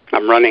 and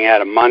I'm running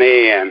out of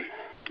money, and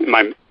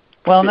my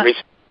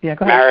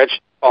marriage is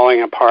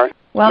falling apart.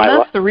 Well,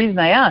 that's the reason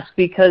I ask,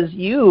 because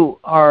you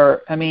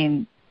are, I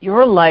mean,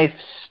 your life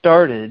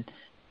started,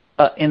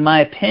 in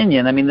my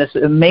opinion, I mean, this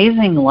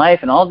amazing life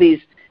and all these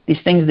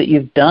things that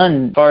you've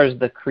done as far as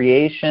the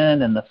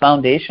creation and the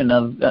foundation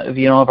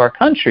of our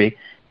country.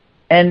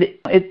 And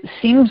it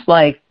seems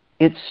like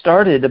it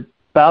started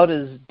about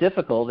as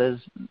difficult as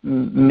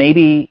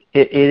maybe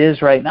it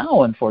is right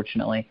now,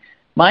 unfortunately.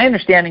 My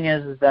understanding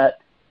is that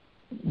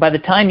by the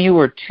time you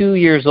were 2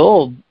 years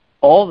old,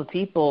 all the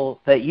people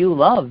that you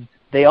loved,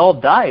 they all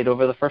died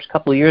over the first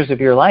couple of years of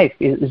your life.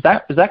 Is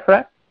that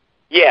correct?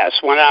 Yes.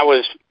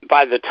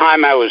 By the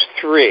time I was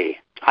 3,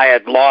 I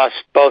had lost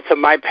both of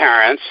my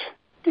parents,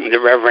 the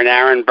Reverend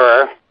Aaron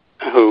Burr,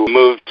 who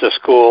moved to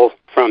school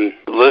from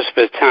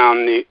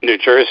Elizabethtown, New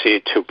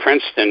Jersey to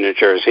Princeton, New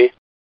Jersey.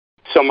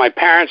 So my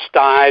parents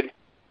died,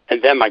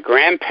 and then my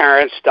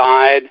grandparents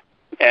died,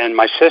 and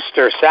my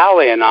sister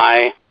Sally and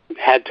I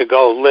had to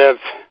go live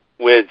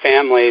with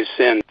families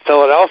in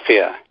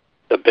Philadelphia,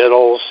 the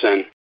Biddles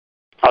and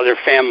other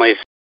families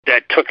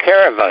that took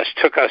care of us,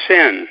 took us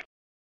in.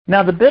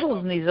 Now, the Biddles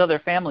and these other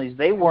families,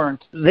 they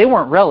weren't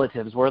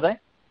relatives, were they?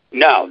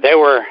 No, they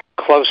were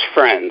close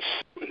friends.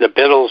 The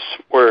Biddles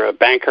were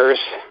bankers.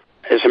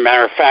 As a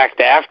matter of fact,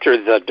 after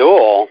the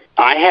duel,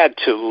 I had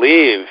to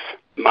leave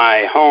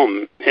my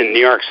home in New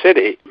York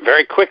City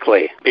very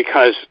quickly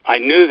because I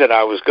knew that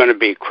I was going to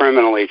be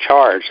criminally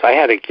charged. I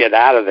had to get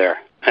out of there.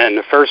 And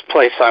the first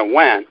place I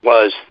went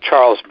was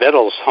Charles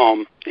Biddle's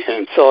home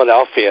in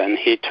Philadelphia, and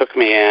he took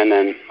me in,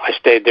 and I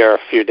stayed there a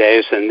few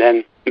days and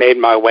then made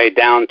my way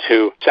down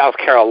to South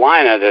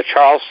Carolina to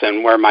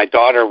Charleston, where my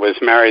daughter was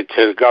married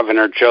to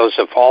Governor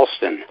Joseph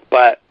Alston.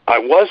 But I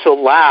was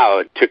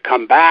allowed to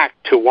come back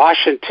to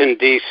Washington,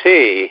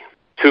 D.C.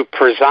 to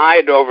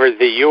preside over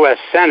the U.S.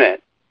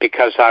 Senate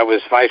because I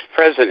was vice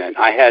president.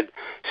 I had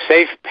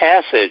safe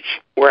passage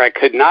where I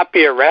could not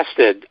be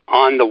arrested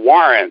on the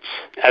warrants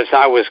as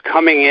I was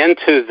coming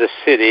into the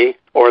city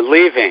or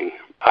leaving.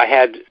 I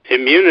had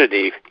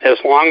immunity as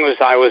long as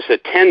I was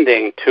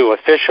attending to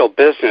official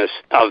business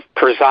of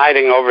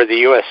presiding over the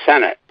U.S.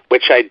 Senate,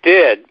 which I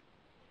did.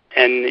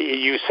 And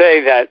you say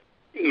that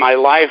my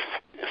life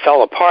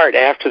fell apart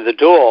after the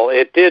duel.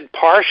 It did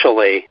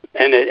partially,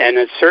 and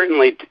it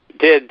certainly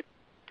did.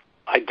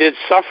 I did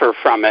suffer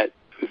from it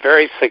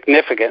very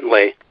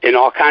significantly in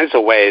all kinds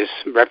of ways.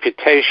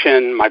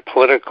 Reputation, my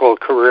political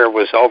career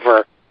was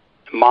over.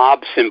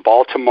 Mobs in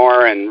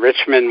Baltimore and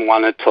Richmond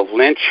wanted to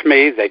lynch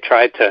me. They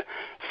tried to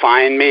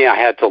find me. I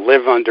had to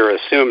live under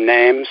assumed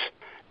names.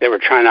 They were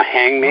trying to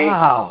hang me,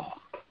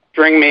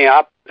 string me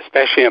up,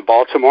 especially in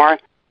Baltimore.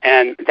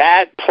 And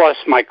that plus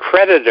my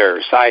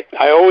creditors. I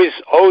always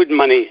owed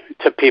money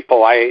to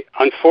people. I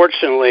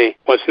unfortunately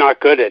was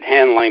not good at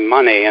handling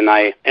money, and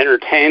I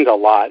entertained a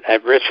lot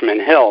at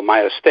Richmond Hill,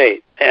 my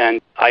estate.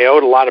 And I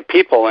owed a lot of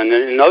people, and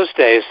in those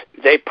days,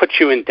 they put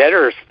you in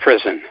debtor's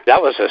prison.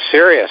 That was a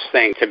serious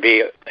thing, to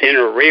be in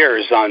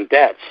arrears on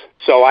debts.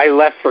 So I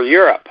left for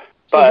Europe.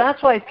 So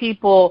that's why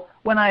people,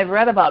 when I've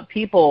read about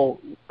people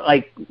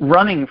like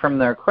running from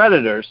their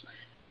creditors,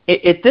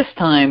 at this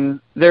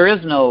time, there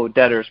is no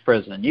debtor's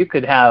prison. You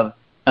could have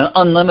an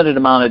unlimited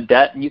amount of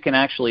debt, and you can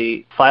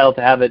actually file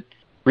to have it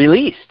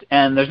released,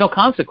 and there's no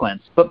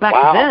consequence. But back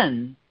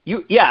then,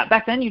 you'd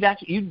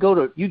go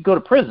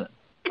to prison.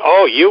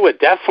 Oh, you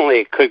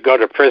could go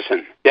to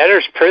prison.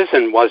 Debtor's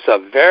prison was a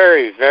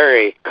very,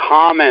 very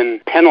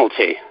common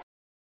penalty.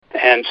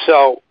 And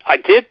so I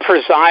did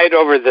preside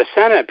over the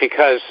Senate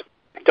because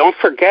don't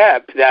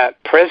forget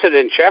that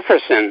President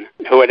Jefferson,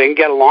 who I didn't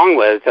get along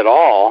with at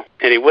all,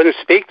 and he wouldn't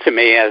speak to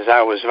me as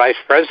I was vice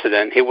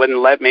president. He wouldn't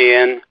let me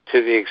in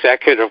to the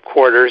executive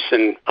quarters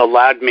and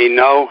allowed me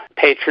no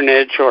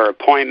patronage or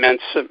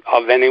appointments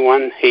of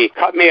anyone. He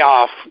cut me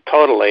off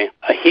totally.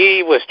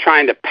 He was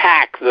trying to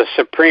pack the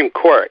Supreme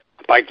Court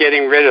by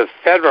getting rid of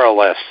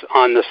Federalists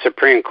on the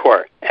Supreme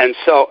Court. And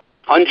so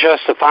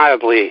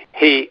unjustifiably,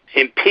 he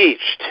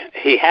impeached.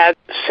 He had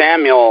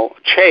Samuel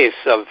Chase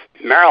of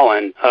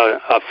Maryland,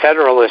 a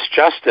Federalist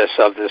justice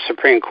of the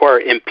Supreme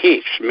Court,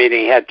 impeached, meaning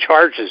he had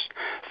charges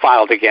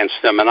filed against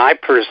him. And I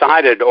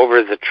presided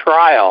over the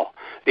trial,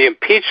 the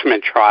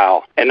impeachment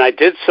trial, and I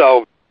did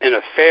so in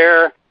a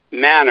fair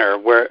manner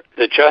where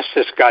the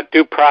justice got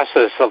due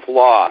process of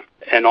law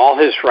and all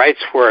his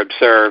rights were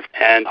observed,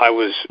 and I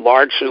was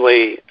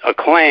largely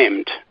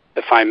acclaimed,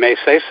 if I may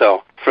say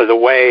so, for the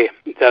way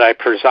that I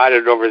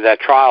presided over that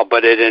trial.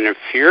 But it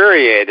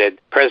infuriated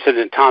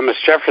President Thomas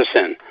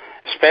Jefferson,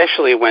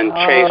 especially when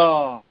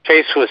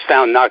Chase was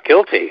found not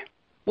guilty.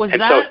 Was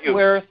that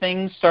where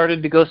things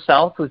started to go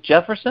south with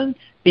Jefferson?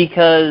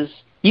 Because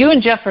you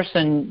and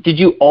Jefferson, did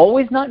you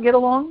always not get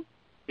along?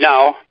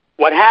 No.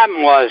 What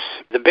happened was,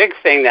 the big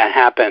thing that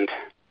happened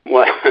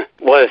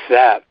was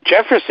that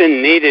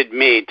Jefferson needed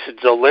me to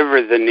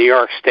deliver the New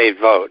York State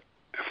vote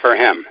for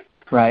him.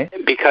 Right.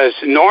 Because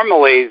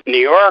normally New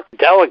York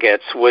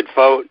delegates would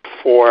vote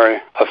for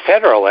a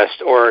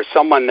Federalist or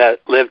someone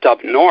that lived up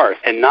north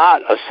and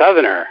not a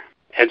Southerner.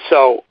 And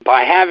so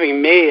by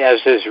having me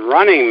as his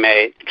running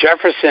mate,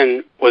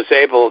 Jefferson was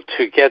able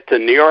to get the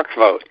New York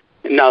vote.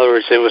 In other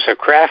words, it was a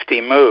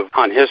crafty move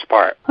on his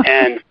part.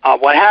 And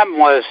what happened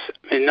was,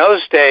 in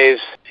those days,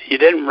 you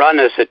didn't run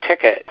as a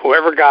ticket.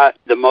 Whoever got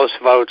the most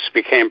votes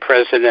became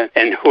president,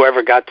 and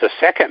whoever got the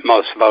second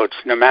most votes,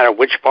 no matter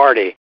which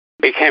party,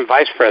 became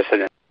vice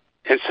president.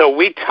 And so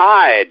we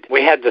tied.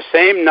 We had the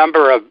same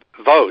number of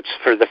votes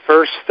for the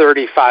first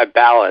 35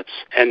 ballots,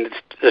 and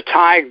the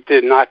tie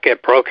did not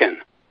get broken.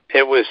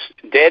 It was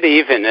dead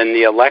even in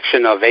the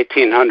election of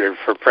 1800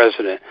 for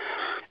president.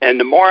 And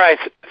the more I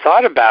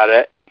thought about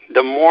it,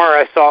 the more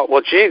I thought,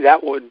 well, gee,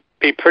 that would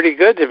be pretty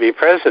good to be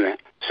president.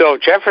 So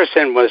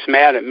Jefferson was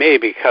mad at me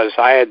because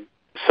I had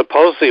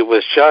supposedly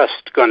was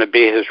just going to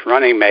be his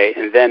running mate,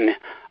 and then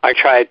I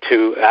tried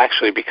to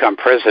actually become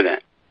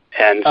president.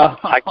 And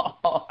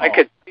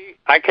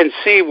I can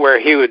see where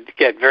he would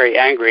get very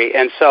angry.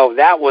 And so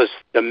that was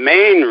the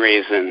main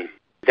reason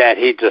that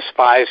he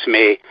despised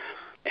me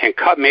and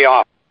cut me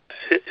off.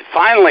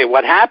 Finally,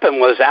 what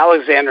happened was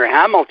Alexander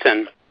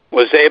Hamilton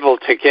was able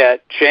to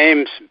get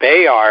James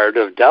Bayard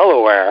of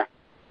Delaware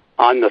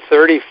on the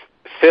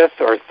 35th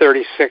or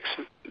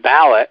 36th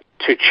ballot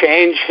to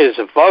change his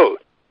vote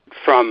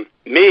from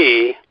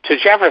me to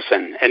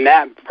Jefferson. And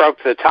that broke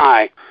the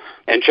tie,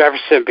 and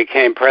Jefferson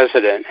became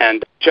president.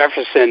 And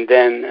Jefferson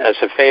then, as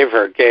a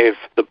favor, gave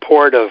the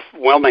port of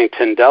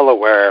Wilmington,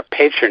 Delaware,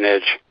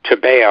 patronage to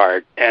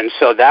Bayard. And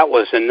so that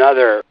was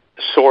another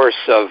source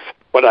of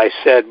what I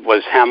said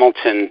was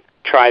Hamilton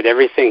tried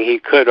everything he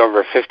could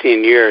over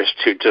 15 years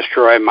to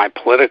destroy my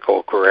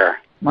political career.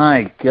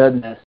 My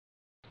goodness.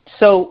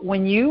 So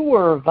when you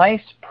were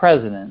vice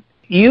president,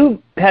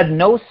 you had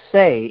no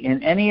say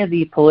in any of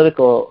the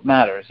political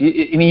matters.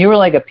 You were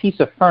like a piece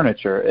of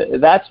furniture.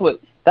 That's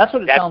what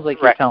it sounds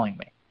like you're telling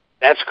me.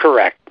 That's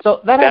correct. So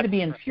that had to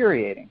be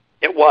infuriating.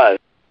 It was.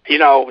 You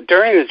know,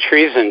 during the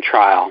treason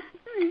trial,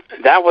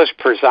 that was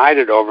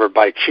presided over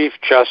by Chief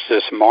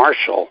Justice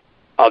Marshall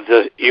of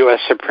the U.S.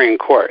 Supreme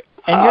Court.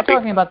 And you're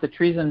talking about the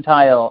treason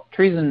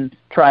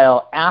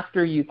trial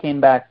after you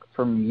came back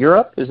from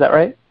Europe, is that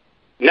right?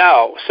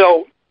 No.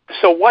 So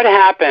what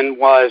happened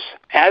was,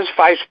 as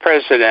vice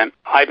president,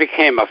 I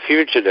became a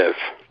fugitive.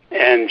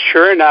 And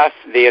sure enough,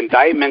 the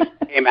indictment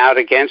came out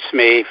against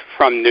me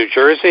from New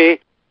Jersey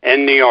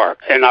and New York.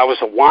 And I was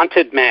a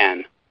wanted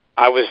man.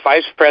 I was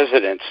vice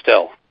president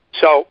still.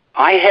 So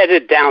I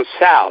headed down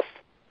south,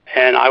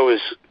 and I was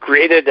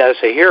greeted as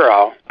a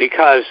hero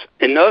because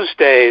in those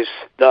days,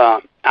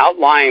 the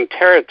outlying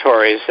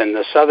territories in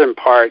the southern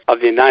part of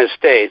the United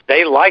States,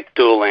 they liked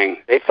dueling.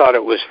 They thought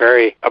it was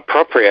very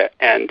appropriate.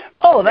 And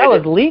that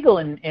was legal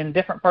in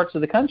different parts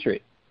of the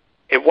country.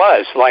 It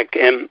was, like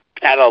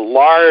at a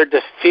Lard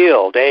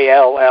field,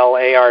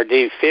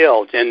 A-L-L-A-R-D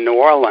field in New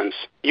Orleans.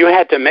 You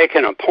had to make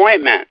an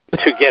appointment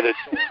to get it.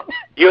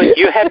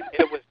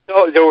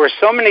 There were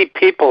so many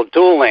people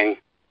dueling,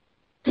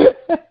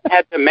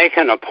 had to make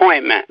an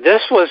appointment.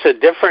 This was a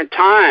different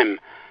time,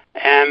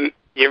 and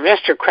the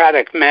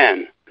aristocratic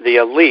men, the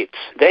elites,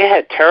 they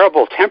had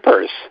terrible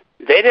tempers.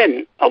 They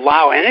didn't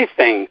allow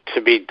anything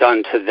to be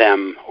done to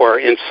them or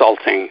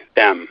insulting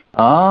them.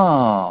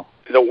 Oh.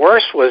 The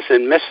worst was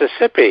in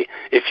Mississippi.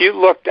 If you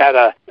looked at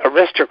an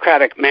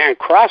aristocratic man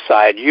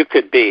cross-eyed, you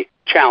could be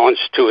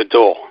challenged to a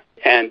duel.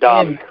 And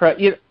I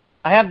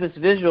have this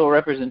visual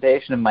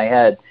representation in my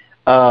head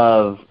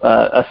of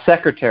a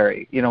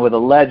secretary, with a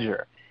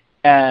ledger.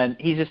 and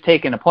he's just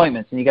taking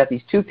appointments. And you got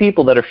these two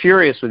people that are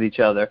furious with each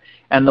other.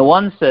 And the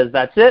one says,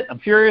 "That's it, I'm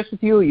furious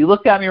with you. You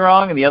looked at me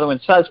wrong." And the other one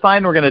says,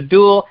 "Fine, we're going to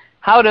duel."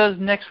 How does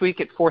next week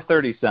at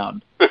 4:30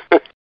 sound?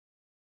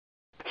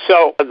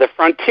 So the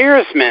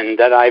frontiersmen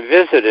that I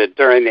visited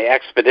during the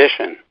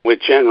expedition with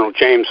General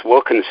James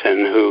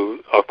Wilkinson,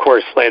 who, of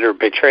course, later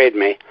betrayed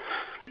me,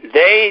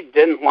 they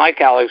didn't like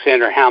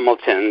Alexander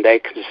Hamilton. They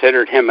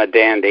considered him a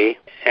dandy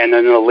and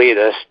an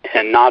elitist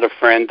and not a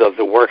friend of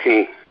the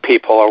working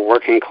people or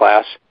working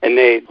class, and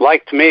they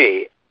liked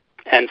me.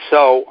 And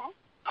so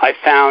I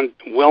found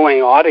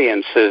willing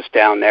audiences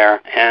down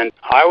there, and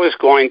I was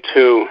going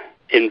to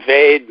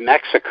invade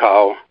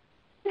Mexico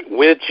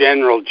with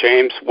General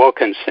James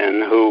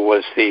Wilkinson, who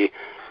was the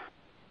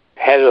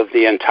head of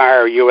the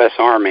entire U.S.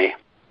 Army,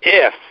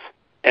 if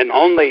and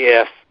only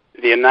if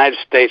the United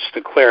States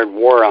declared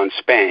war on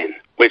Spain,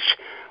 which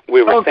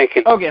we were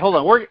thinking. Okay, hold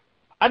on.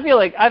 I feel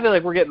like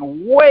we're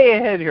getting way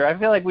ahead here. I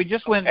feel like we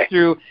just went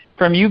through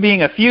from you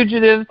being a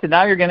fugitive to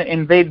now you're going to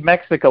invade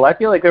Mexico. I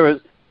feel like there was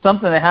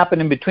something that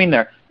happened in between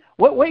there.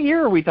 What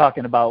year are we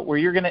talking about where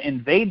you're going to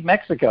invade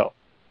Mexico?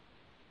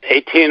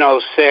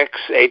 1806,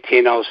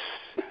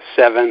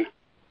 1807.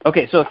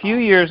 Okay, so a few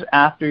years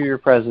after your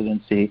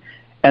presidency,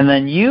 and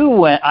then you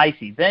went. I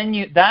see.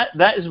 Then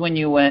that is when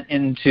you went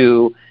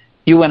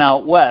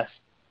out west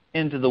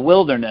into the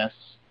wilderness,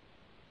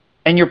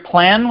 and your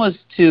plan was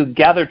to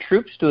gather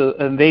troops to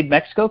invade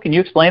Mexico. Can you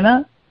explain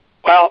that?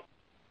 Well,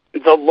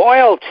 the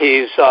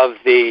loyalties of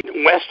the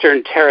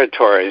Western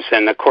territories,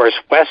 and of course,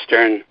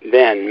 Western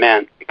then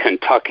meant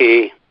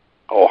Kentucky,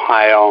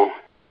 Ohio,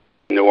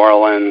 New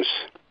Orleans.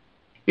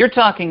 You're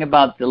talking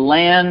about the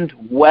land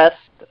west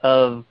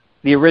of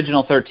the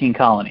original 13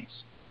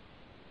 colonies.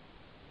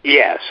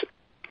 Yes,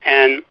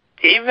 and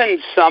even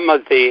some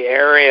of the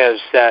areas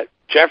that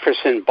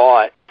Jefferson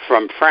bought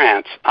from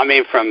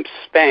from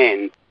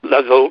Spain,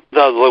 the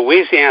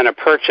Louisiana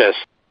Purchase,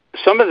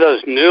 some of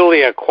those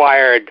newly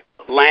acquired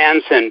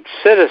lands and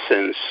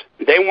citizens,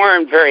 they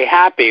weren't very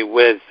happy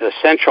with the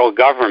central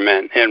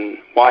government in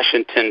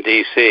Washington,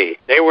 D.C.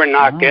 They were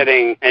not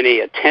getting any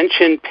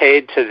attention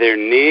paid to their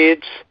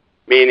needs,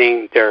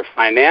 meaning their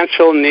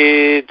financial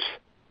needs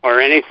or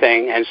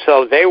anything, and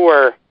so they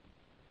were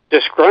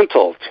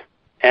disgruntled.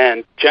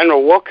 And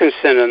General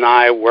Wilkinson and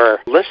I were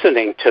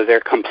listening to their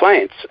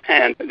complaints,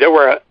 and there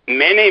were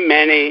many,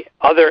 many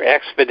other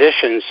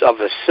expeditions of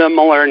a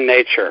similar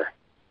nature.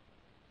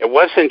 It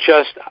wasn't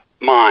just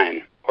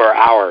mine or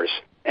ours,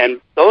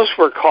 and those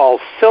were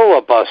called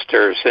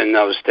filibusters in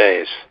those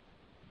days.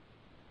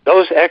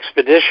 Those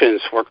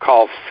expeditions were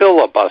called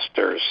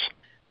filibusters.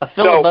 A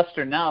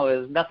filibuster now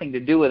is nothing to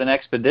do with an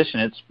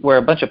expedition. It's where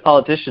a bunch of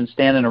politicians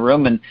stand in a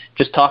room and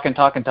just talk,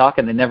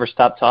 and they never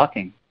stop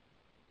talking.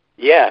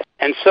 Yes,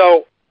 and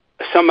so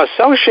some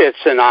associates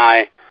and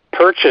I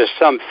purchased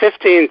some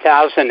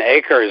 15,000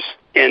 acres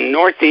in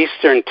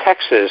northeastern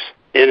Texas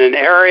in an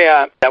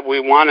area that we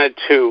wanted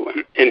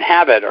to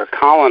inhabit or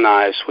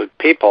colonize with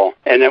people,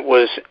 and it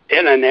was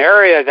in an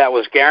area that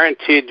was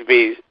guaranteed to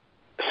be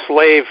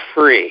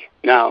slave-free.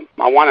 Now,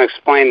 I want to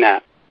explain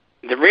that.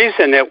 The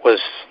reason it was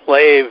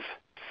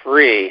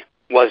slave-free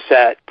was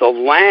that the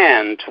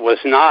land was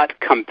not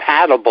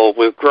compatible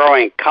with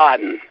growing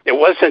cotton. It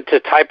wasn't the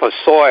type of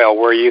soil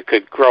where you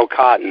could grow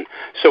cotton.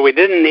 So we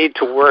didn't need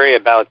to worry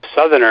about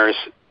Southerners,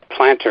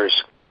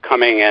 planters,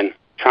 coming in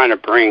trying to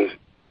bring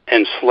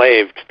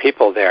enslaved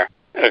people there.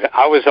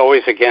 I was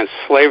always against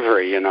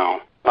slavery, I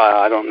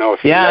don't know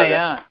if you know that.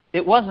 Yeah.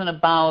 It wasn't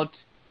about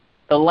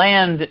the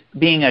land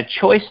being a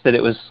choice that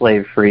it was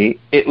slave-free.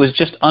 It was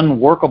just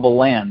unworkable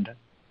land.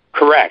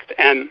 Correct.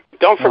 And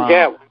don't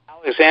forget,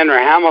 Alexander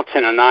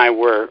Hamilton and I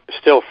were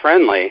still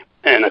friendly,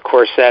 and of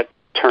course that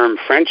term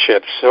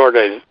friendship sort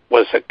of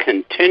was a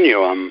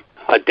continuum,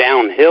 a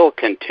downhill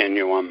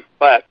continuum.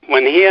 But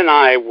when he and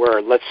I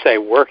were, let's say,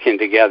 working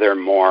together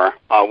more,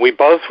 we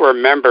both were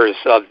members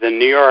of the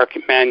New York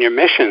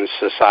Manumission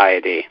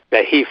Society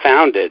that he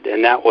founded,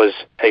 and that was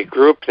a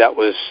group that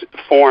was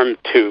formed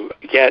to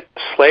get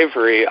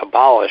slavery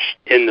abolished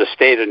in the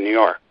state of New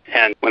York.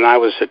 And when I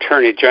was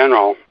Attorney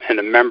General and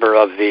a member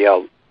of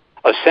the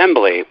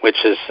Assembly,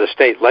 which is the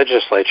state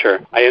legislature,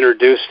 I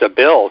introduced a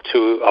bill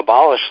to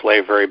abolish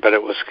slavery, but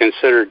it was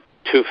considered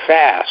too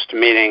fast,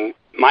 meaning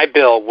my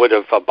bill would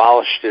have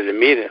abolished it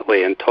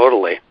immediately and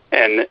totally.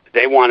 And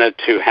they wanted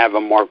to have a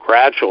more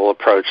gradual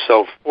approach.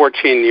 So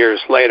 14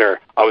 years later,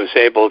 I was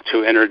able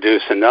to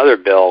introduce another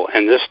bill,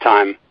 and this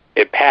time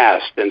it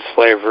passed, and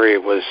slavery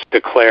was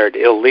declared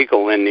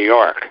illegal in New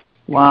York.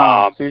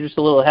 Wow, so you're just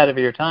a little ahead of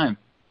your time.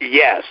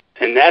 Yes,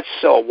 and that's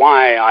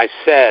why I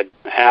said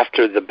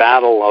after the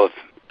battle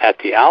at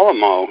the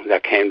Alamo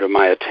that came to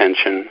my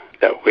attention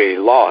that we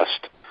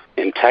lost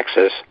in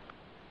Texas,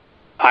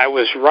 I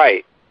was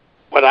right.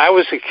 What I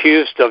was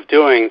accused of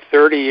doing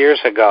 30 years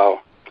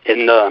ago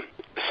in the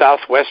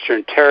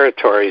southwestern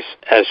territories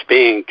as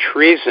being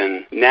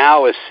treason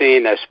now is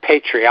seen as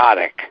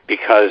patriotic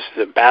because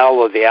the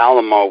Battle of the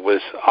Alamo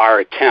was our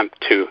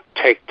attempt to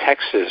take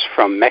Texas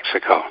from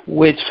Mexico.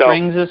 Which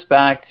brings us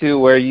back to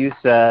where you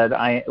said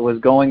I was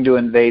going to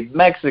invade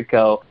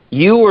Mexico.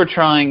 You were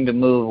trying to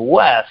move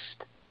west,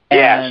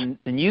 and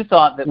you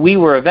thought that we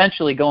were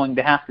eventually going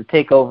to have to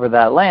take over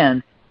that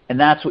land, and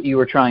that's what you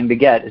were trying to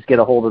get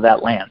a hold of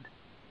that land.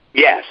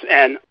 Yes,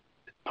 and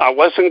I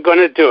wasn't going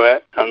to do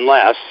it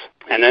unless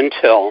and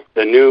until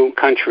the new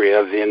country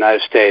of the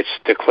United States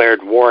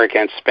declared war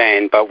against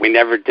Spain, but we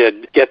never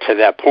did get to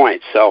that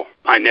point, so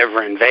I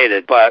never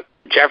invaded. But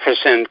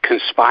Jefferson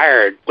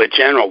conspired with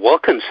General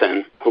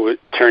Wilkinson, who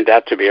turned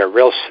out to be a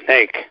real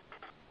snake,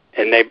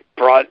 and they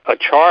brought a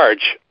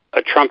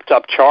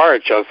trumped-up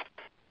charge of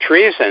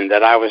treason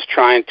that I was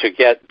trying to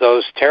get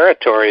those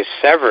territories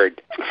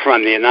severed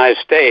from the United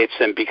States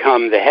and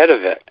become the head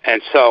of it.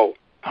 And so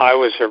I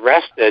was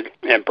arrested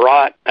and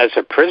brought as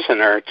a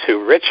prisoner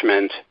to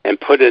Richmond and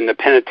put in the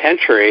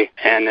penitentiary,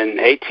 and in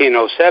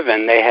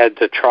 1807 they had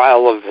the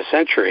trial of the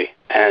century.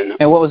 And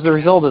what was the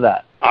result of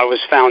that? I was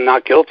found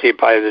not guilty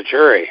by the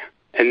jury.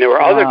 And there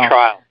were other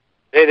trials.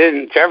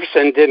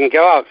 Jefferson didn't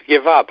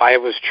give up. I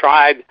was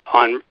tried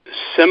on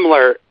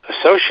similar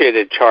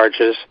associated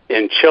charges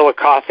in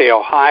Chillicothe,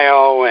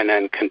 Ohio, and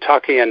in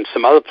Kentucky and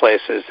some other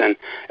places, and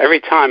every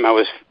time I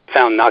was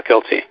found not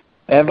guilty.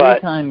 Every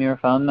time you were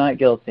found not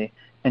guilty.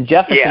 And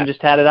Jefferson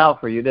just had it out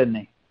for you, didn't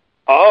he?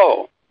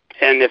 Oh,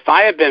 and if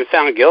I had been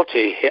found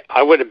guilty,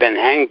 I would have been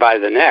hanged by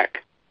the neck.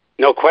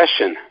 No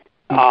question.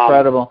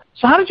 Incredible.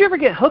 So how did you ever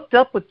get hooked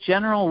up with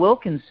General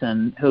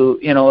Wilkinson, who,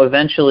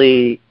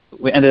 eventually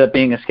ended up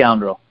being a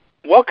scoundrel?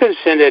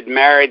 Wilkinson had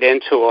married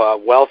into a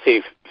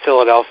wealthy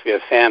Philadelphia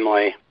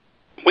family.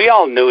 We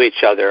all knew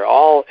each other.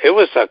 It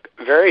was a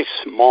very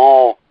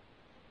small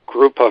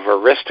group of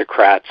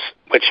aristocrats,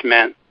 which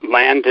meant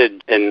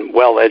landed and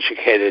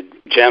well-educated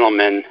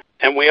gentlemen.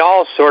 And we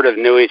all sort of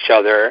knew each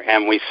other,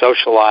 and we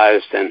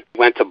socialized and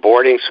went to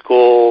boarding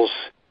schools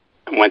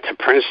and went to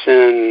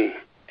Princeton.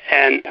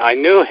 And I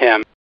knew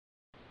him.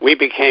 We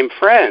became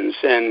friends,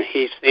 and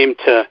he seemed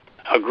to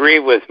agree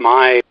with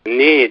my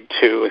need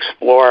to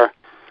explore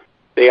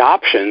the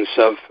options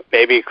of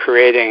maybe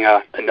creating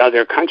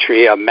another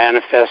country, a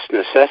manifest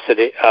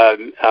necessity,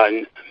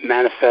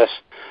 manifest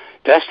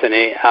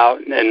destiny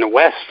out in the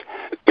West,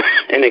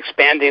 and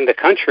expanding the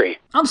country.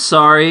 I'm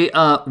sorry,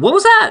 what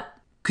was that?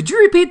 Could you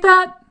repeat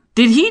that?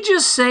 Did he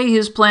just say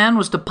his plan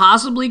was to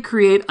possibly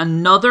create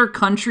another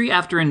country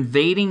after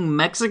invading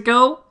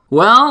Mexico?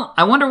 Well,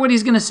 I wonder what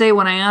he's going to say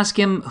when I ask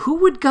him who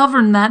would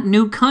govern that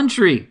new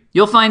country.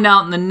 You'll find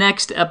out in the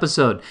next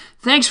episode.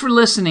 Thanks for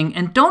listening,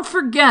 and don't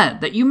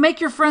forget that you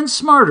make your friends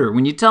smarter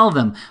when you tell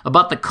them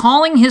about the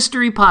Calling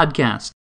History podcast.